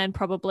farmland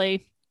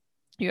probably.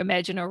 You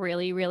imagine a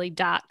really, really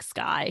dark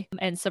sky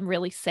and some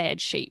really sad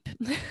sheep.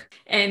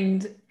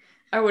 And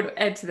I would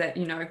add to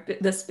that,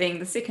 this being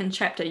the second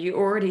chapter, you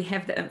already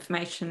have the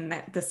information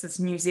that this is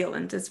New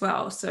Zealand as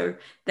well. So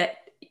that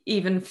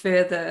even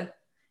further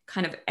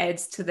kind of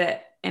adds to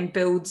that and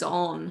builds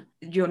on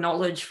your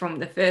knowledge from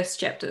the first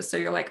chapter. So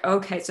you're like,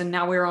 okay, so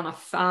now we're on a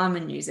farm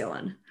in New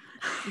Zealand.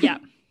 Yeah.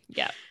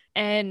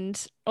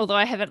 And although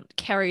I haven't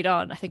carried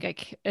on, I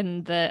think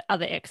in the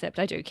other excerpt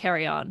I do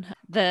carry on.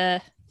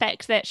 The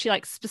fact that she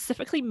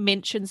specifically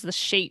mentions the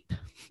sheep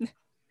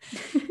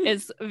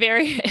is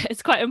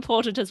quite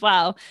important as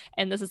well.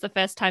 And this is the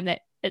first time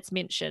that it's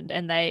mentioned,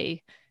 and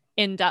they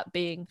end up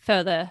being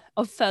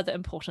of further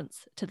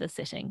importance to the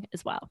setting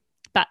as well.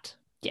 But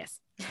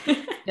yes,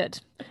 good.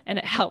 And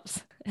it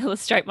helps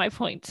illustrate my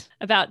point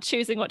about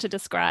choosing what to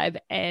describe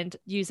and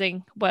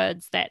using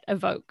words that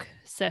evoke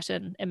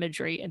certain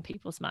imagery in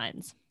people's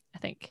minds, I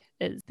think,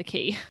 is the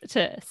key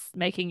to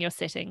making your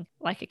setting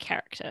like a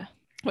character.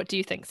 What do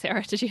you think,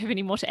 Sarah? Did you have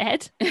any more to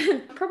add?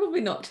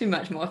 Probably not too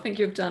much more. I think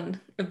you've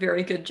done a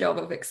very good job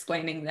of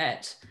explaining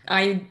that.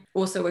 I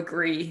also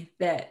agree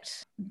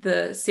that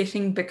the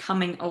setting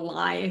becoming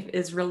alive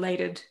is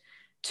related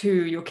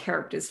to your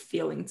character's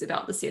feelings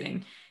about the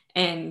setting.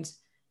 And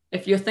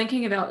if you're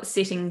thinking about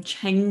setting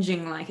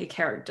changing like a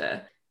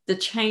character, the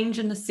change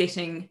in the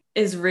setting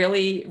is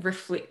really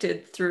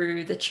reflected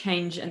through the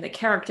change in the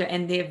character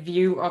and their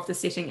view of the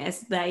setting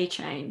as they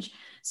change.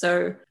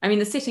 So, I mean,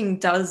 the setting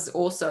does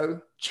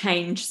also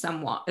change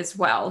somewhat as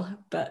well,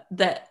 but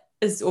that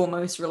is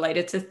almost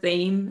related to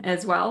theme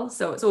as well.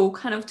 So it's all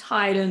kind of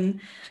tied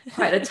in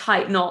quite a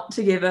tight knot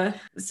together.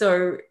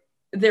 So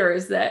there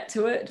is that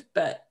to it.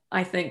 But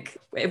I think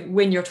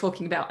when you're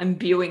talking about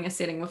imbuing a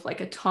setting with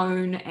a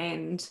tone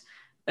and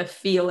a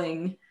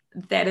feeling,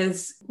 that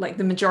is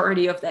the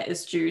majority of that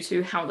is due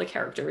to how the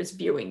character is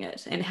viewing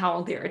it and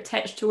how they're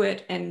attached to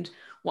it and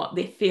what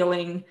their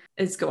feeling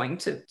is going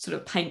to sort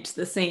of paint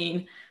the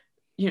scene.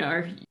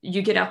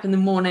 You get up in the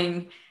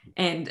morning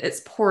and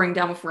it's pouring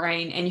down with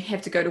rain and you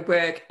have to go to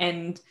work,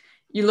 and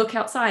you look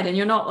outside and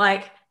you're not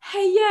like,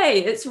 hey,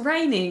 yay, it's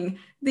raining.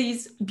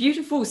 These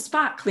beautiful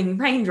sparkling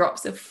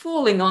raindrops are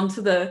falling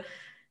onto the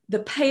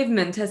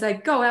pavement as I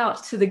go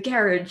out to the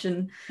garage.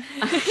 And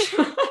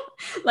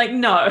Like,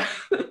 no,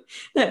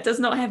 that does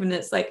not happen.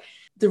 It's like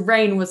the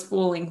rain was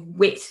falling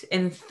wet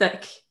and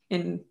thick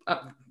and,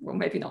 well,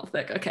 maybe not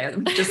thick. Okay,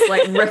 I'm just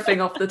like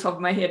riffing off the top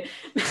of my head.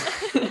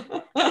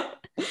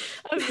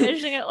 I'm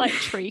imagining it like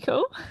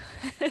treacle,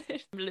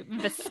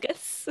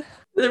 viscous.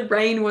 The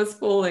rain was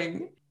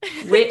falling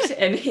wet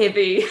and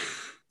heavy,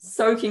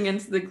 soaking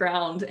into the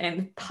ground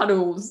and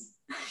puddles,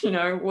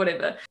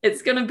 whatever.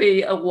 It's going to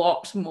be a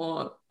lot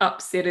more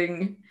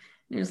upsetting.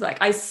 It was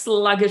like I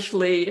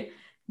sluggishly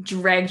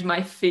dragged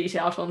my feet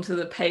out onto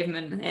the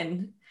pavement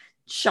and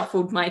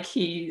shuffled my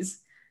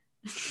keys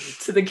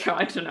to the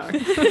car. I don't know.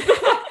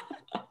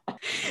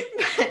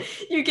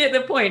 You get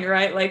the point,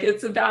 right? Like,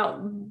 it's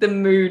about the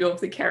mood of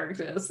the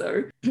character.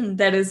 So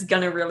that is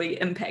going to really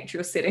impact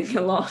your setting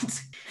a lot.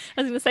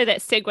 I was going to say that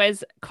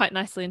segues quite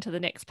nicely into the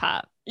next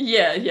part.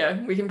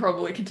 Yeah. We can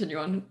probably continue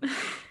on.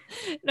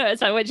 No,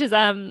 it's like, which is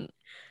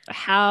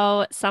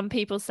how some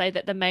people say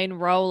that the main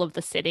role of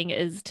the setting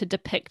is to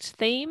depict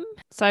theme.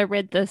 So I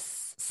read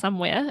this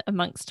somewhere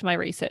amongst my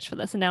research for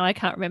this, and now I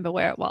can't remember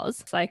where it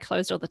was, so I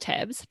closed all the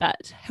tabs.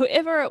 But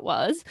whoever it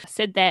was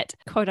said that,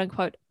 quote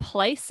unquote,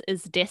 place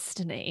is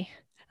destiny.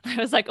 I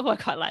was like, oh, I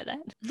quite like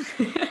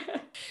that.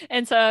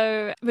 And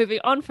so moving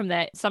on from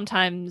that,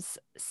 sometimes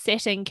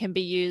setting can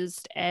be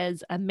used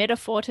as a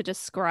metaphor to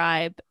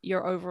describe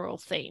your overall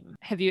theme.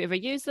 Have you ever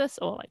used this,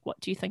 or like, what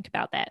do you think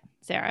about that,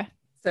 Sarah?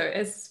 So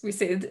as we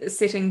said,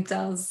 setting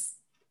does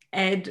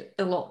add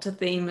a lot to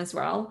theme as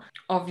well.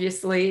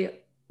 Obviously,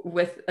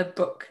 with a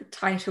book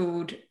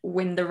titled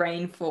When the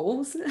Rain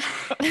Falls,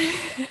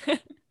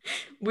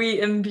 we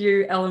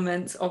imbue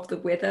elements of the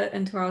weather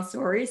into our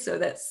story. So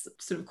that's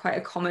sort of quite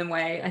a common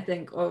way, I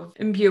think, of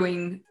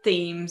imbuing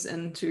themes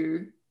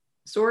into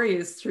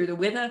stories through the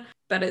weather.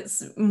 But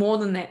it's more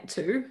than that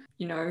too.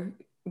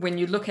 When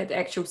you look at the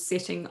actual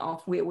setting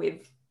of where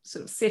we've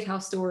sort of set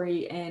our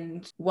story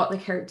and what the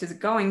characters are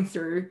going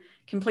through,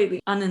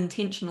 completely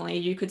unintentionally,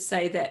 you could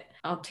say that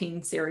our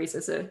teen series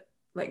is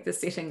the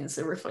setting is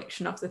a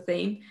reflection of the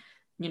theme.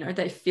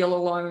 They feel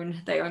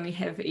alone, they only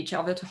have each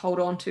other to hold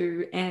on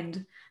to,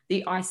 and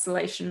the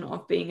isolation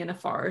of being in a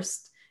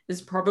forest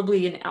is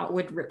probably an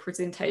outward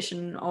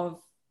representation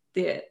of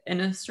their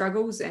inner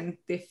struggles and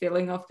their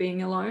feeling of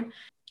being alone.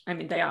 I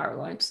mean, they are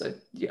alone, so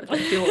yeah, they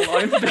feel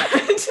alone,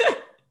 but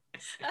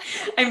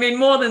I mean,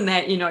 more than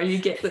that, you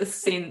get this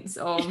sense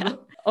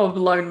of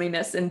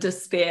loneliness and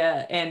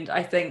despair, and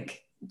I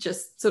think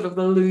just sort of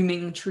the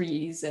looming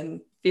trees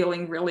and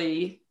feeling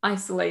really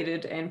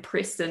isolated and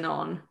pressed in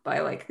on by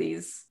like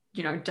these,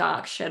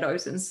 dark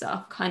shadows and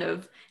stuff kind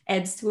of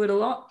adds to it a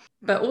lot.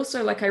 But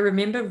also, like, I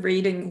remember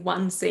reading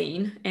one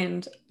scene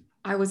and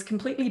I was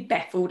completely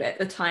baffled at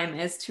the time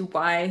as to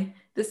why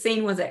the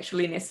scene was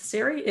actually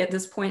necessary. At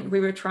this point, we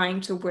were trying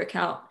to work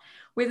out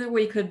whether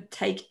we could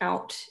take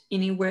out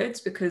any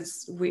words,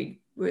 because we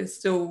were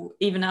still,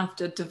 even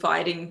after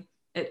dividing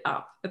it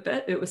up a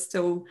bit, it was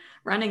still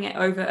running at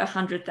over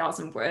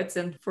 100,000 words.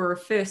 And for a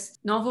first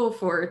novel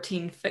for a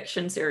teen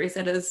fiction series,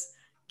 that is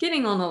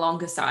getting on the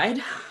longer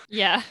side.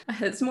 Yeah.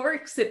 It's more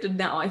accepted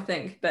now, I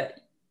think,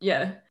 but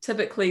yeah,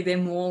 typically they're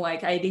more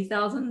like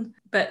 80,000.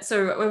 But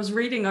so I was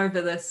reading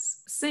over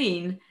this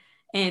scene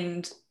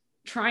and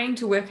trying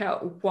to work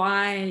out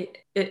why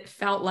it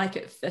felt like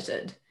it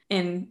fitted.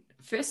 And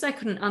first I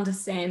couldn't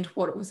understand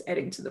what it was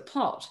adding to the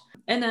plot.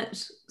 In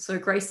it, so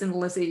Grace and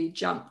Lizzie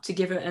jump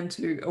together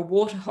into a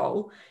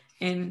waterhole,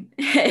 and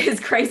as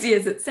crazy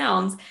as it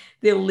sounds,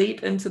 their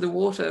leap into the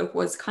water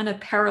was kind of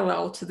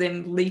parallel to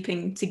them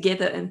leaping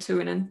together into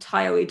an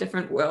entirely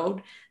different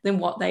world than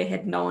what they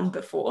had known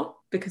before,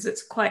 because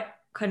it's quite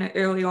kind of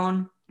early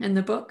on in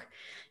the book.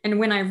 And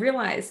when I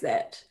realized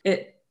that,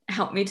 it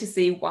helped me to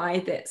see why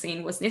that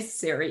scene was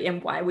necessary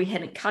and why we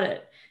hadn't cut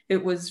it.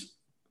 It was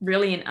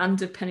really an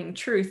underpinning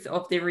truth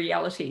of the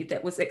reality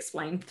that was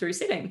explained through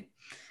setting.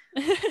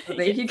 So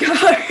there you go.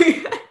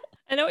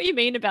 I know what you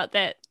mean about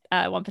that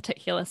one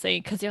particular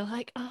scene, because you're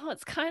like, oh,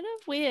 it's kind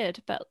of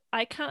weird, but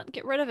I can't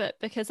get rid of it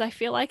because I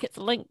feel like it's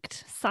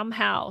linked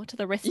somehow to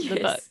the rest of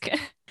the book.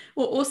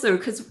 Well, also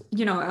because,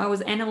 I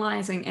was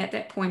analysing at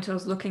that point, I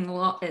was looking a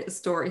lot at the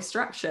story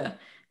structure.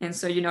 And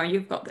so,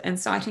 you've got the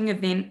inciting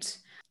event,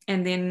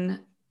 and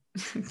then,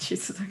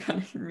 Jesus, I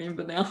can't even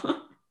remember now.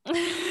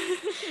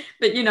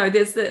 But,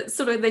 there's the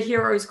sort of the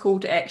hero's call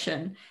to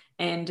action.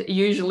 And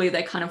usually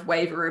they kind of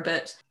waver a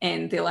bit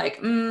and they're like,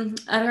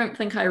 I don't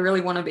think I really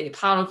want to be a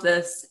part of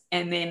this.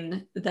 And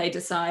then they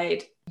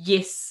decide,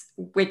 yes,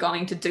 we're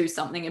going to do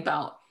something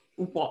about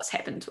what's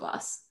happened to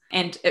us.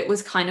 And it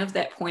was kind of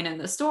that point in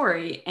the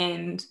story.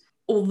 And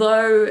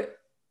although,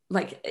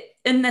 like,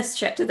 in this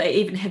chapter, they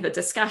even have a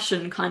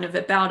discussion kind of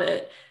about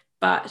it.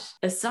 But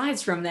aside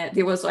from that,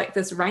 there was like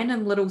this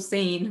random little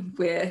scene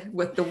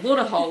with the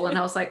waterhole. And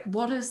I was like,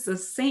 what is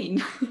this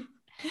scene?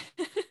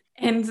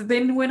 And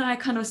then when I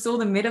kind of saw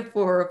the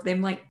metaphor of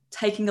them like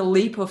taking a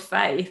leap of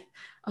faith,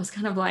 I was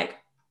kind of like,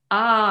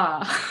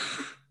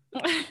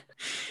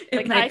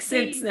 it makes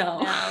sense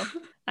now.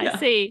 I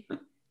see.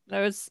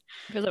 Feels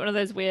like one of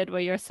those weird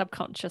where your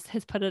subconscious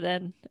has put it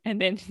in,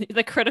 and then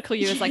the critical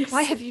you is like,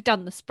 why have you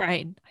done this,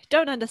 brain? I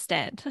don't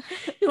understand.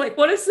 You're like,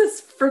 what is this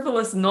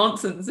frivolous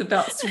nonsense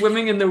about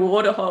swimming in the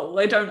water hole?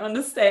 I don't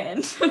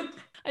understand.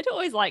 I don't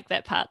always like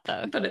that part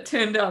though. But it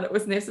turned out it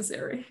was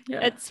necessary.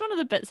 Yeah. It's one of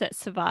the bits that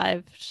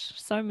survived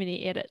so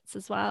many edits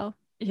as well.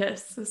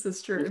 Yes, this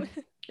is true.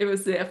 It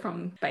was there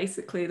from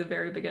basically the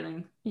very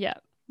beginning. Yeah.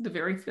 The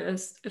very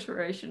first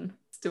iteration.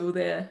 Still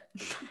there.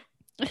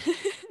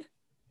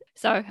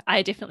 So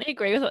I definitely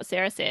agree with what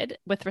Sarah said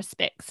with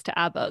respects to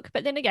our book.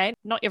 But then again,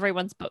 not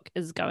everyone's book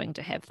is going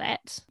to have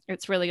that.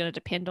 It's really going to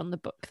depend on the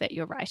book that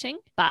you're writing.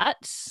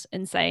 But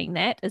in saying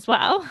that as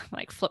well,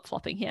 like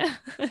flip-flopping here,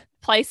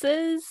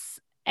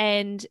 places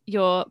and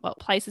your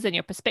places and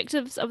your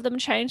perspectives of them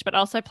change, but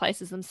also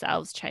places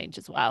themselves change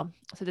as well.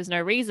 So there's no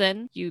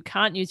reason you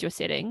can't use your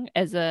setting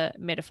as a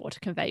metaphor to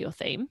convey your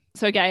theme.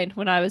 So again,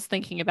 when I was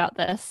thinking about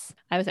this,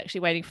 I was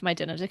actually waiting for my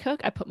dinner to cook.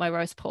 I put my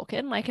roast pork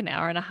in like an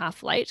hour and a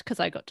half late because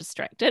I got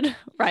distracted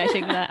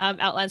writing the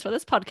outlines for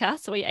this podcast.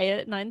 So we ate it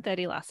at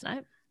 9:30 last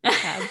night.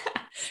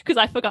 Because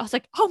I forgot. I was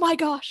like, oh my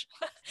gosh.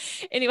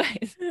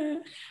 Anyways,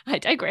 I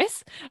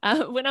digress.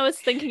 When I was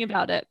thinking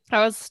about it, I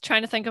was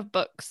trying to think of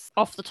books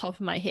off the top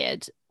of my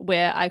head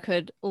where I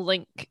could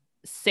link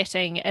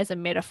setting as a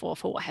metaphor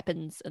for what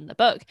happens in the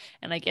book.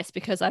 And I guess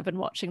because I've been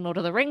watching Lord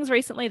of the Rings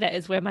recently, that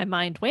is where my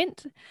mind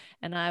went.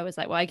 And I was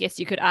like, well, I guess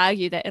you could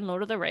argue that in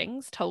Lord of the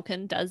Rings,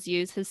 Tolkien does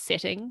use his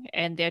setting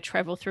and their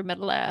travel through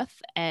Middle Earth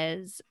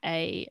as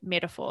a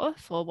metaphor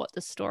for what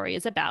the story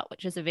is about,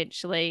 which is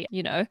eventually,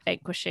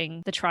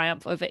 vanquishing the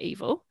triumph over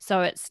evil.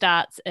 So it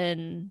starts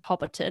in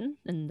Hobbiton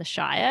in the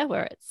Shire,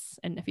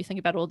 and if you think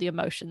about all the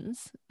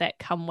emotions that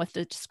come with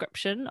the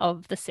description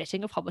of the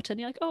setting of Hobbiton,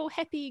 you're like, oh,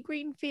 happy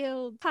green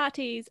field,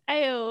 parties,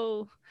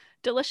 ale,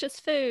 delicious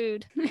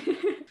food.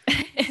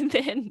 And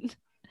then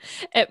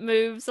it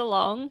moves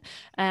along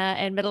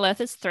and Middle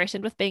Earth is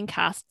threatened with being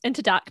cast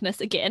into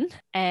darkness again,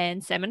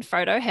 and Sam and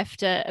Frodo have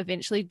to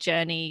eventually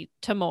journey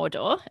to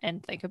Mordor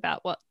and think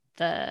about what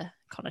the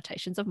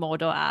connotations of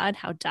Mordor are and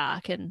how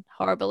dark and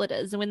horrible it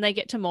is. And when they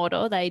get to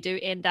Mordor, they do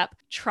end up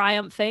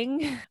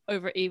triumphing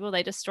over evil.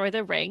 They destroy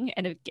the ring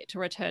and get to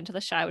return to the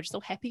Shire, which is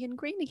all happy and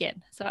green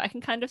again. So I can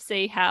kind of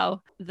see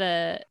how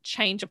the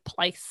change of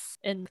place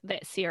in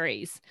that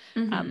series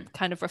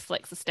kind of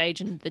reflects the stage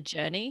and the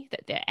journey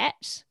that they're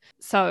at.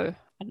 So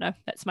I don't know,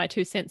 that's my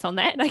 2 cents on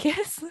that, I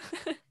guess.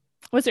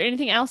 Was there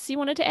anything else you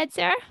wanted to add,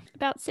 Sarah,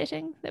 about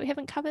setting that we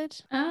haven't covered?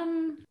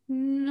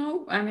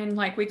 No, I mean,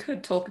 we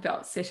could talk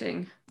about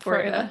setting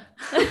forever.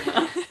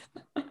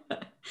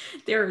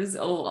 There is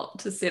a lot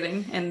to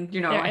setting, and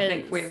I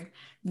think we've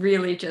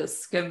really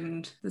just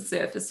skimmed the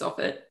surface of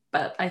it.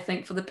 But I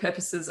think for the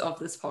purposes of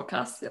this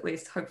podcast, at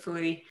least,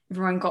 hopefully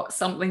everyone got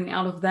something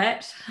out of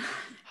that.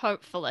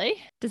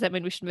 Hopefully. Does that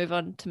mean we should move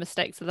on to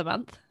mistakes of the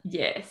month?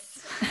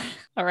 Yes.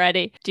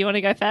 Alrighty. Do you want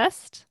to go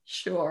first?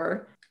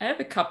 Sure. I have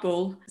a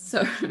couple.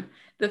 So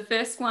the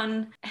first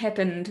one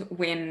happened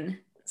when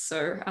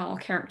our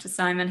character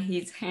Simon,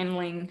 he's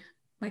handling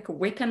a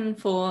weapon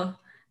for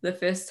the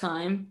first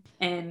time,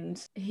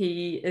 and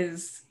he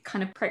is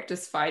kind of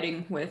practice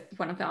fighting with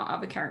one of our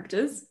other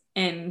characters.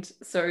 And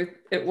so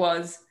it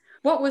was,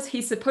 what was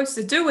he supposed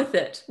to do with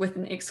it? With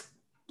an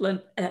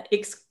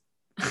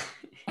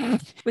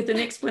with an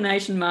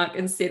exclamation mark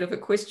instead of a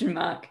question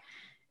mark.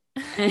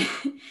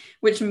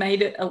 Which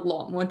made it a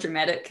lot more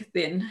dramatic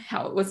than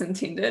how it was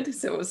intended.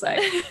 So it was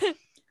like,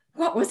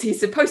 what was he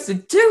supposed to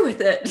do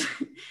with it?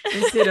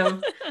 Instead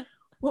of,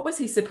 what was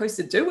he supposed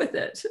to do with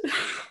it?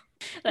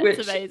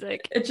 That's amazing.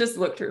 It just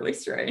looked really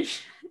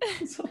strange.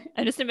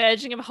 I'm just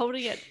imagining him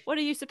holding it. What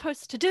are you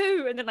supposed to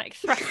do? And then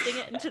thrusting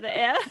it into the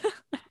air.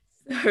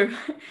 So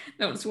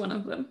that was one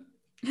of them.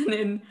 And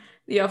then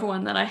the other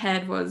one that I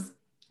had was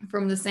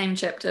from the same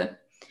chapter.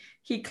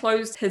 He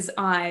closed his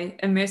eye,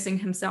 immersing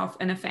himself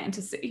in a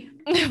fantasy.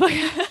 Oh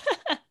my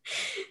God.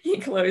 He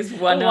closed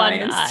one eye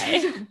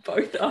instead of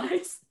both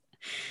eyes.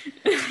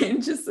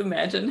 And just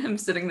imagine him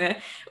sitting there.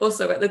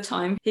 Also, at the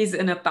time, he's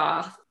in a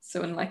bath.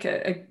 So in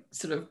a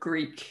sort of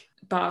Greek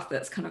bath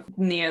that's kind of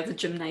near the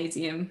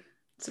gymnasium,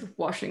 sort of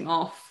washing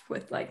off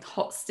with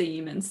hot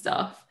steam and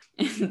stuff.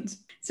 And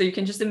so you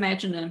can just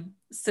imagine him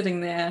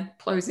sitting there,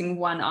 closing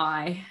one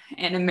eye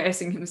and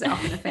immersing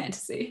himself in a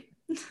fantasy.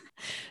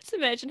 Just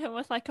imagine him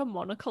with a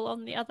monocle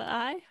on the other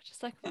eye,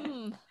 just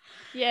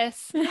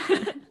yes.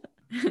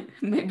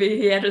 Maybe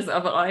he had his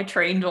other eye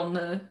trained on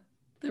the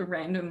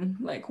random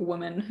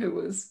woman who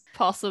was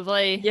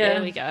possibly. Yeah,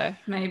 there we go.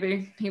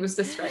 Maybe he was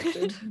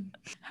distracted.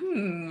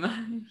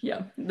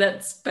 Yeah,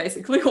 that's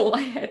basically all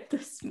I had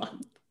this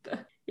month.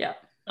 But, yeah.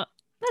 Oh,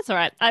 that's all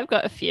right. I've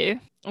got a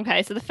few.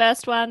 Okay, so the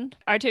first one,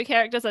 our two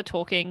characters are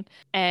talking,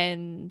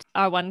 and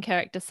our one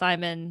character,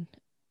 Simon,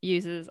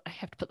 uses, I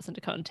have to put this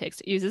into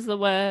context, uses the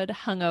word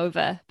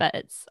hungover, but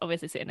it's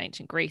obviously set in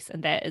ancient Greece,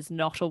 and that is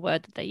not a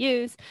word that they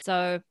use.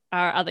 So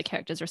our other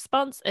character's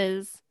response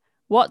is,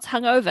 what's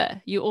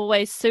hungover? You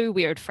always sue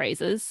weird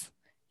phrases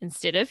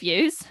instead of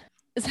use.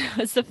 So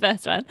it's the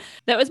first one.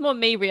 That was more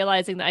me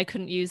realizing that I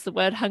couldn't use the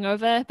word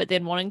hungover, but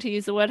then wanting to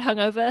use the word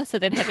hungover. So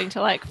then having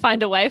to like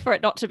find a way for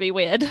it not to be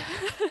weird.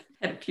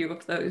 Had a few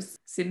of those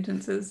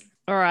sentences.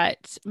 All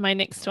right. My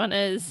next one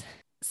is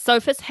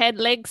Sophus had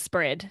legs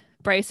spread,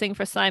 bracing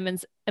for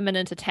Simon's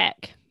imminent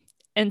attack.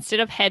 Instead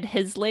of had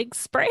his legs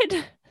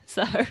spread.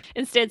 So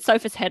instead,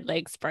 Sophus had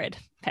legs spread,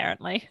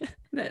 apparently.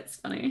 That's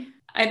funny.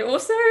 I'd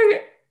also,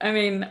 I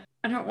mean,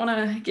 I don't want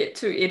to get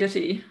too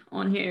edity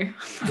on here.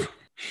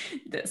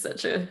 That's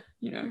such a,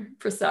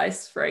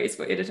 precise phrase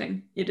for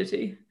editing.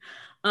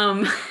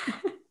 But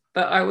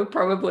I would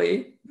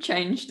probably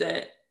change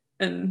that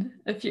in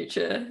a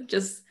future.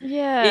 Just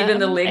even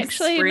the legs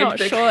actually spread. Not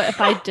sure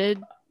if I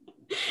did.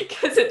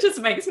 Because it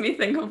just makes me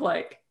think of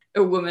like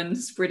a woman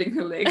spreading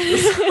her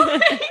legs.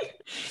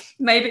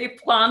 Maybe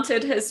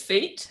planted his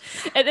feet.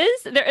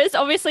 There is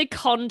obviously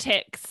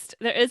context.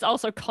 There is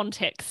also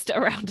context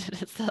around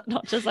it. It's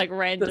not just like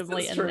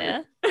randomly in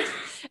there.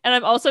 And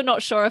I'm also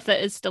not sure if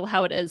that is still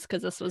how it is,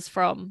 because this was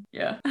from,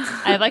 I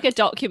have like a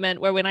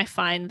document where when I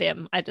find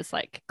them, I just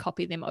like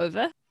copy them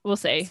over. We'll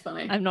see.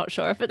 I'm not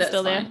sure if it's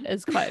still fine. There.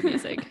 It's quite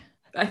amusing.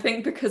 I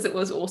think because it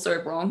was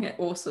also wrong, it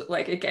also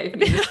like it gave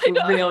me this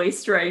really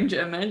strange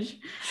image.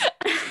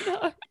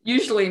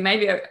 Usually,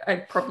 maybe I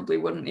probably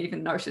wouldn't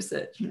even notice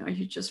it.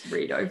 You just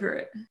read over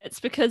it. It's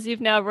because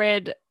you've now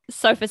read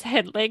Sophus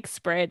had legs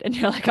spread and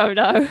you're like, oh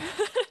no.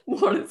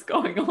 What is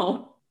going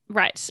on?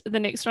 Right. The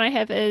next one I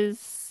have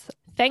is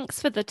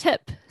thanks for the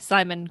tip,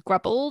 Simon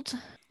grumbled,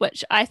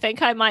 which I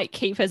think I might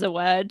keep as a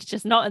word,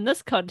 just not in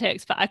this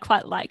context, but I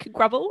quite like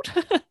grumbled.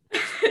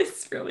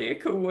 It's really a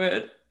cool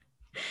word.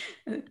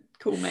 A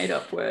cool made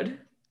up word.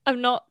 I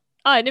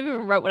never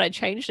even wrote what I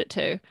changed it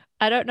to.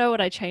 I don't know what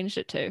I changed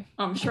it to.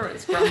 I'm sure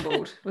it's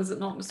grumbled. Was it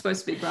not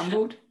supposed to be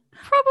grumbled?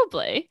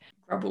 Probably.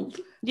 Grumbled.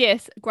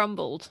 Yes,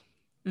 grumbled.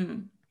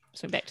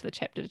 So back to the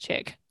chapter to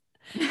check.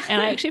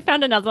 And I actually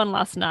found another one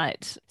last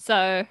night.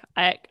 So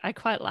I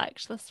quite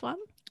liked this one.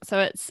 So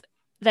it's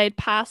they'd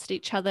passed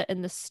each other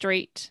in the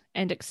street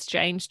and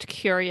exchanged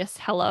curious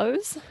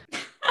hellos.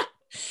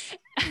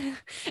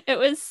 It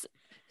was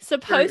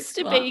supposed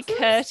to be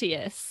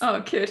courteous.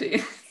 Oh,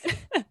 courteous.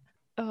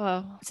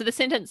 So the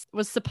sentence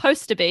was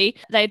supposed to be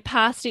they'd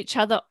passed each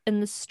other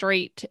in the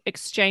street,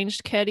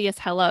 exchanged courteous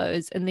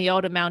hellos in the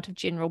odd amount of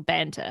general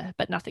banter,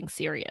 but nothing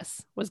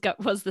serious was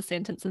the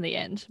sentence in the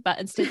end. But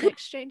instead they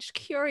exchanged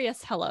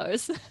curious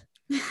hellos.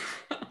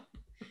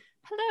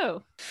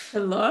 Hello.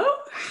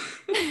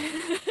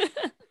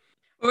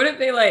 Would it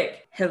be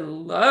like,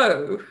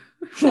 hello,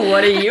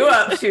 what are you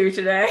up to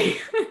today?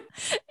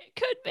 It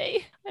could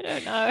be. I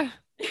don't know.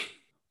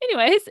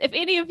 Anyways, if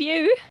any of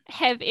you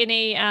have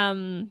any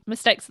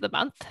mistakes of the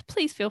month,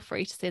 please feel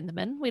free to send them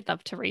in. We'd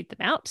love to read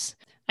them out.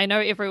 I know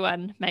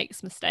everyone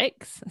makes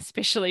mistakes,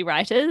 especially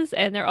writers,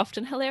 and they're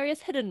often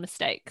hilarious hidden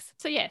mistakes.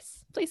 So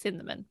yes, please send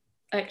them in.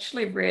 I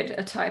actually read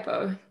a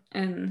typo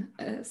in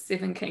a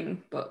Stephen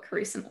King book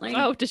recently.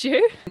 Oh, did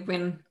you?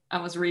 When I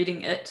was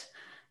reading it.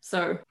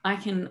 So I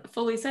can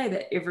fully say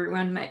that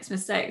everyone makes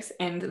mistakes,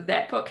 and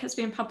that book has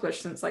been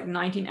published since like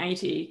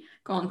 1980,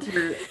 gone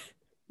through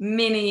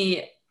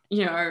many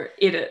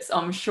edits,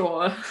 I'm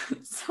sure.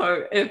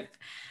 So if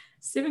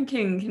Stephen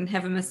King can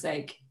have a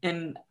mistake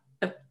in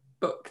a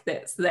book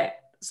that's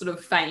that sort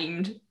of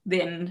famed,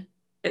 then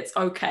it's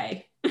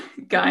okay.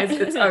 Guys,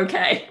 it's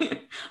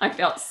okay. I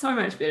felt so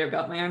much better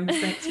about my own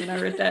mistakes when I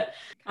read that.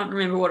 Can't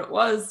remember what it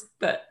was,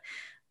 but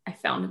I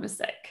found a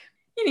mistake.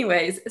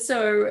 Anyways,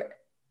 so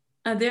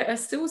there are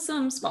still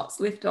some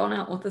spots left on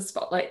our author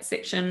spotlight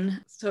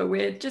section. So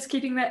we're just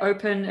keeping that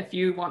open. If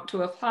you want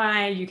to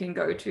apply, you can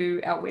go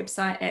to our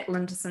website at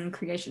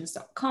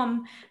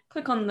lindesoncreations.com,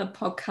 click on the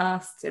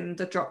podcast and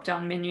the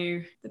drop-down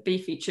menu, the Be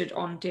Featured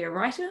on Dear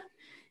Writer,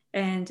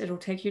 and it'll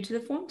take you to the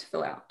form to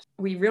fill out.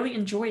 We really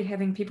enjoy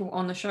having people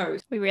on the show.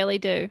 We really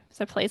do.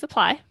 So please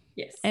apply.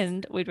 Yes.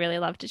 And we'd really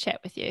love to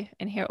chat with you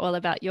and hear all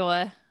about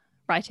your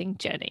writing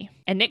journey.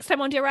 And next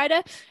time on Dear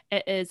Writer,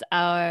 it is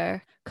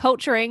our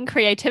Culturing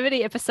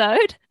Creativity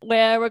episode,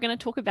 where we're going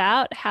to talk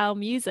about how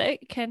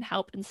music can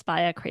help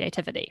inspire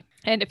creativity.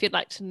 And if you'd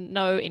like to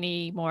know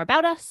any more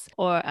about us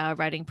or our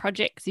writing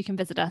projects, you can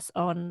visit us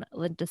on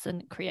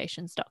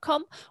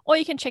lindesoncreations.com, or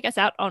you can check us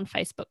out on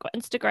Facebook or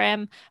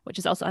Instagram, which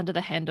is also under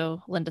the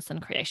handle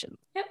Lindeson Creations.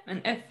 Yep.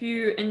 And if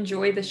you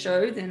enjoy the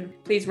show, then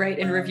please rate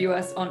and review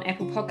us on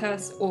Apple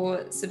Podcasts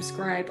or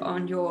subscribe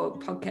on your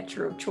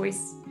podcatcher of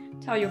choice.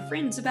 Tell your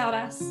friends about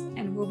us,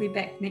 and we'll be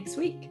back next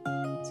week.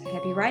 So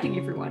happy writing,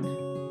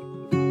 everyone.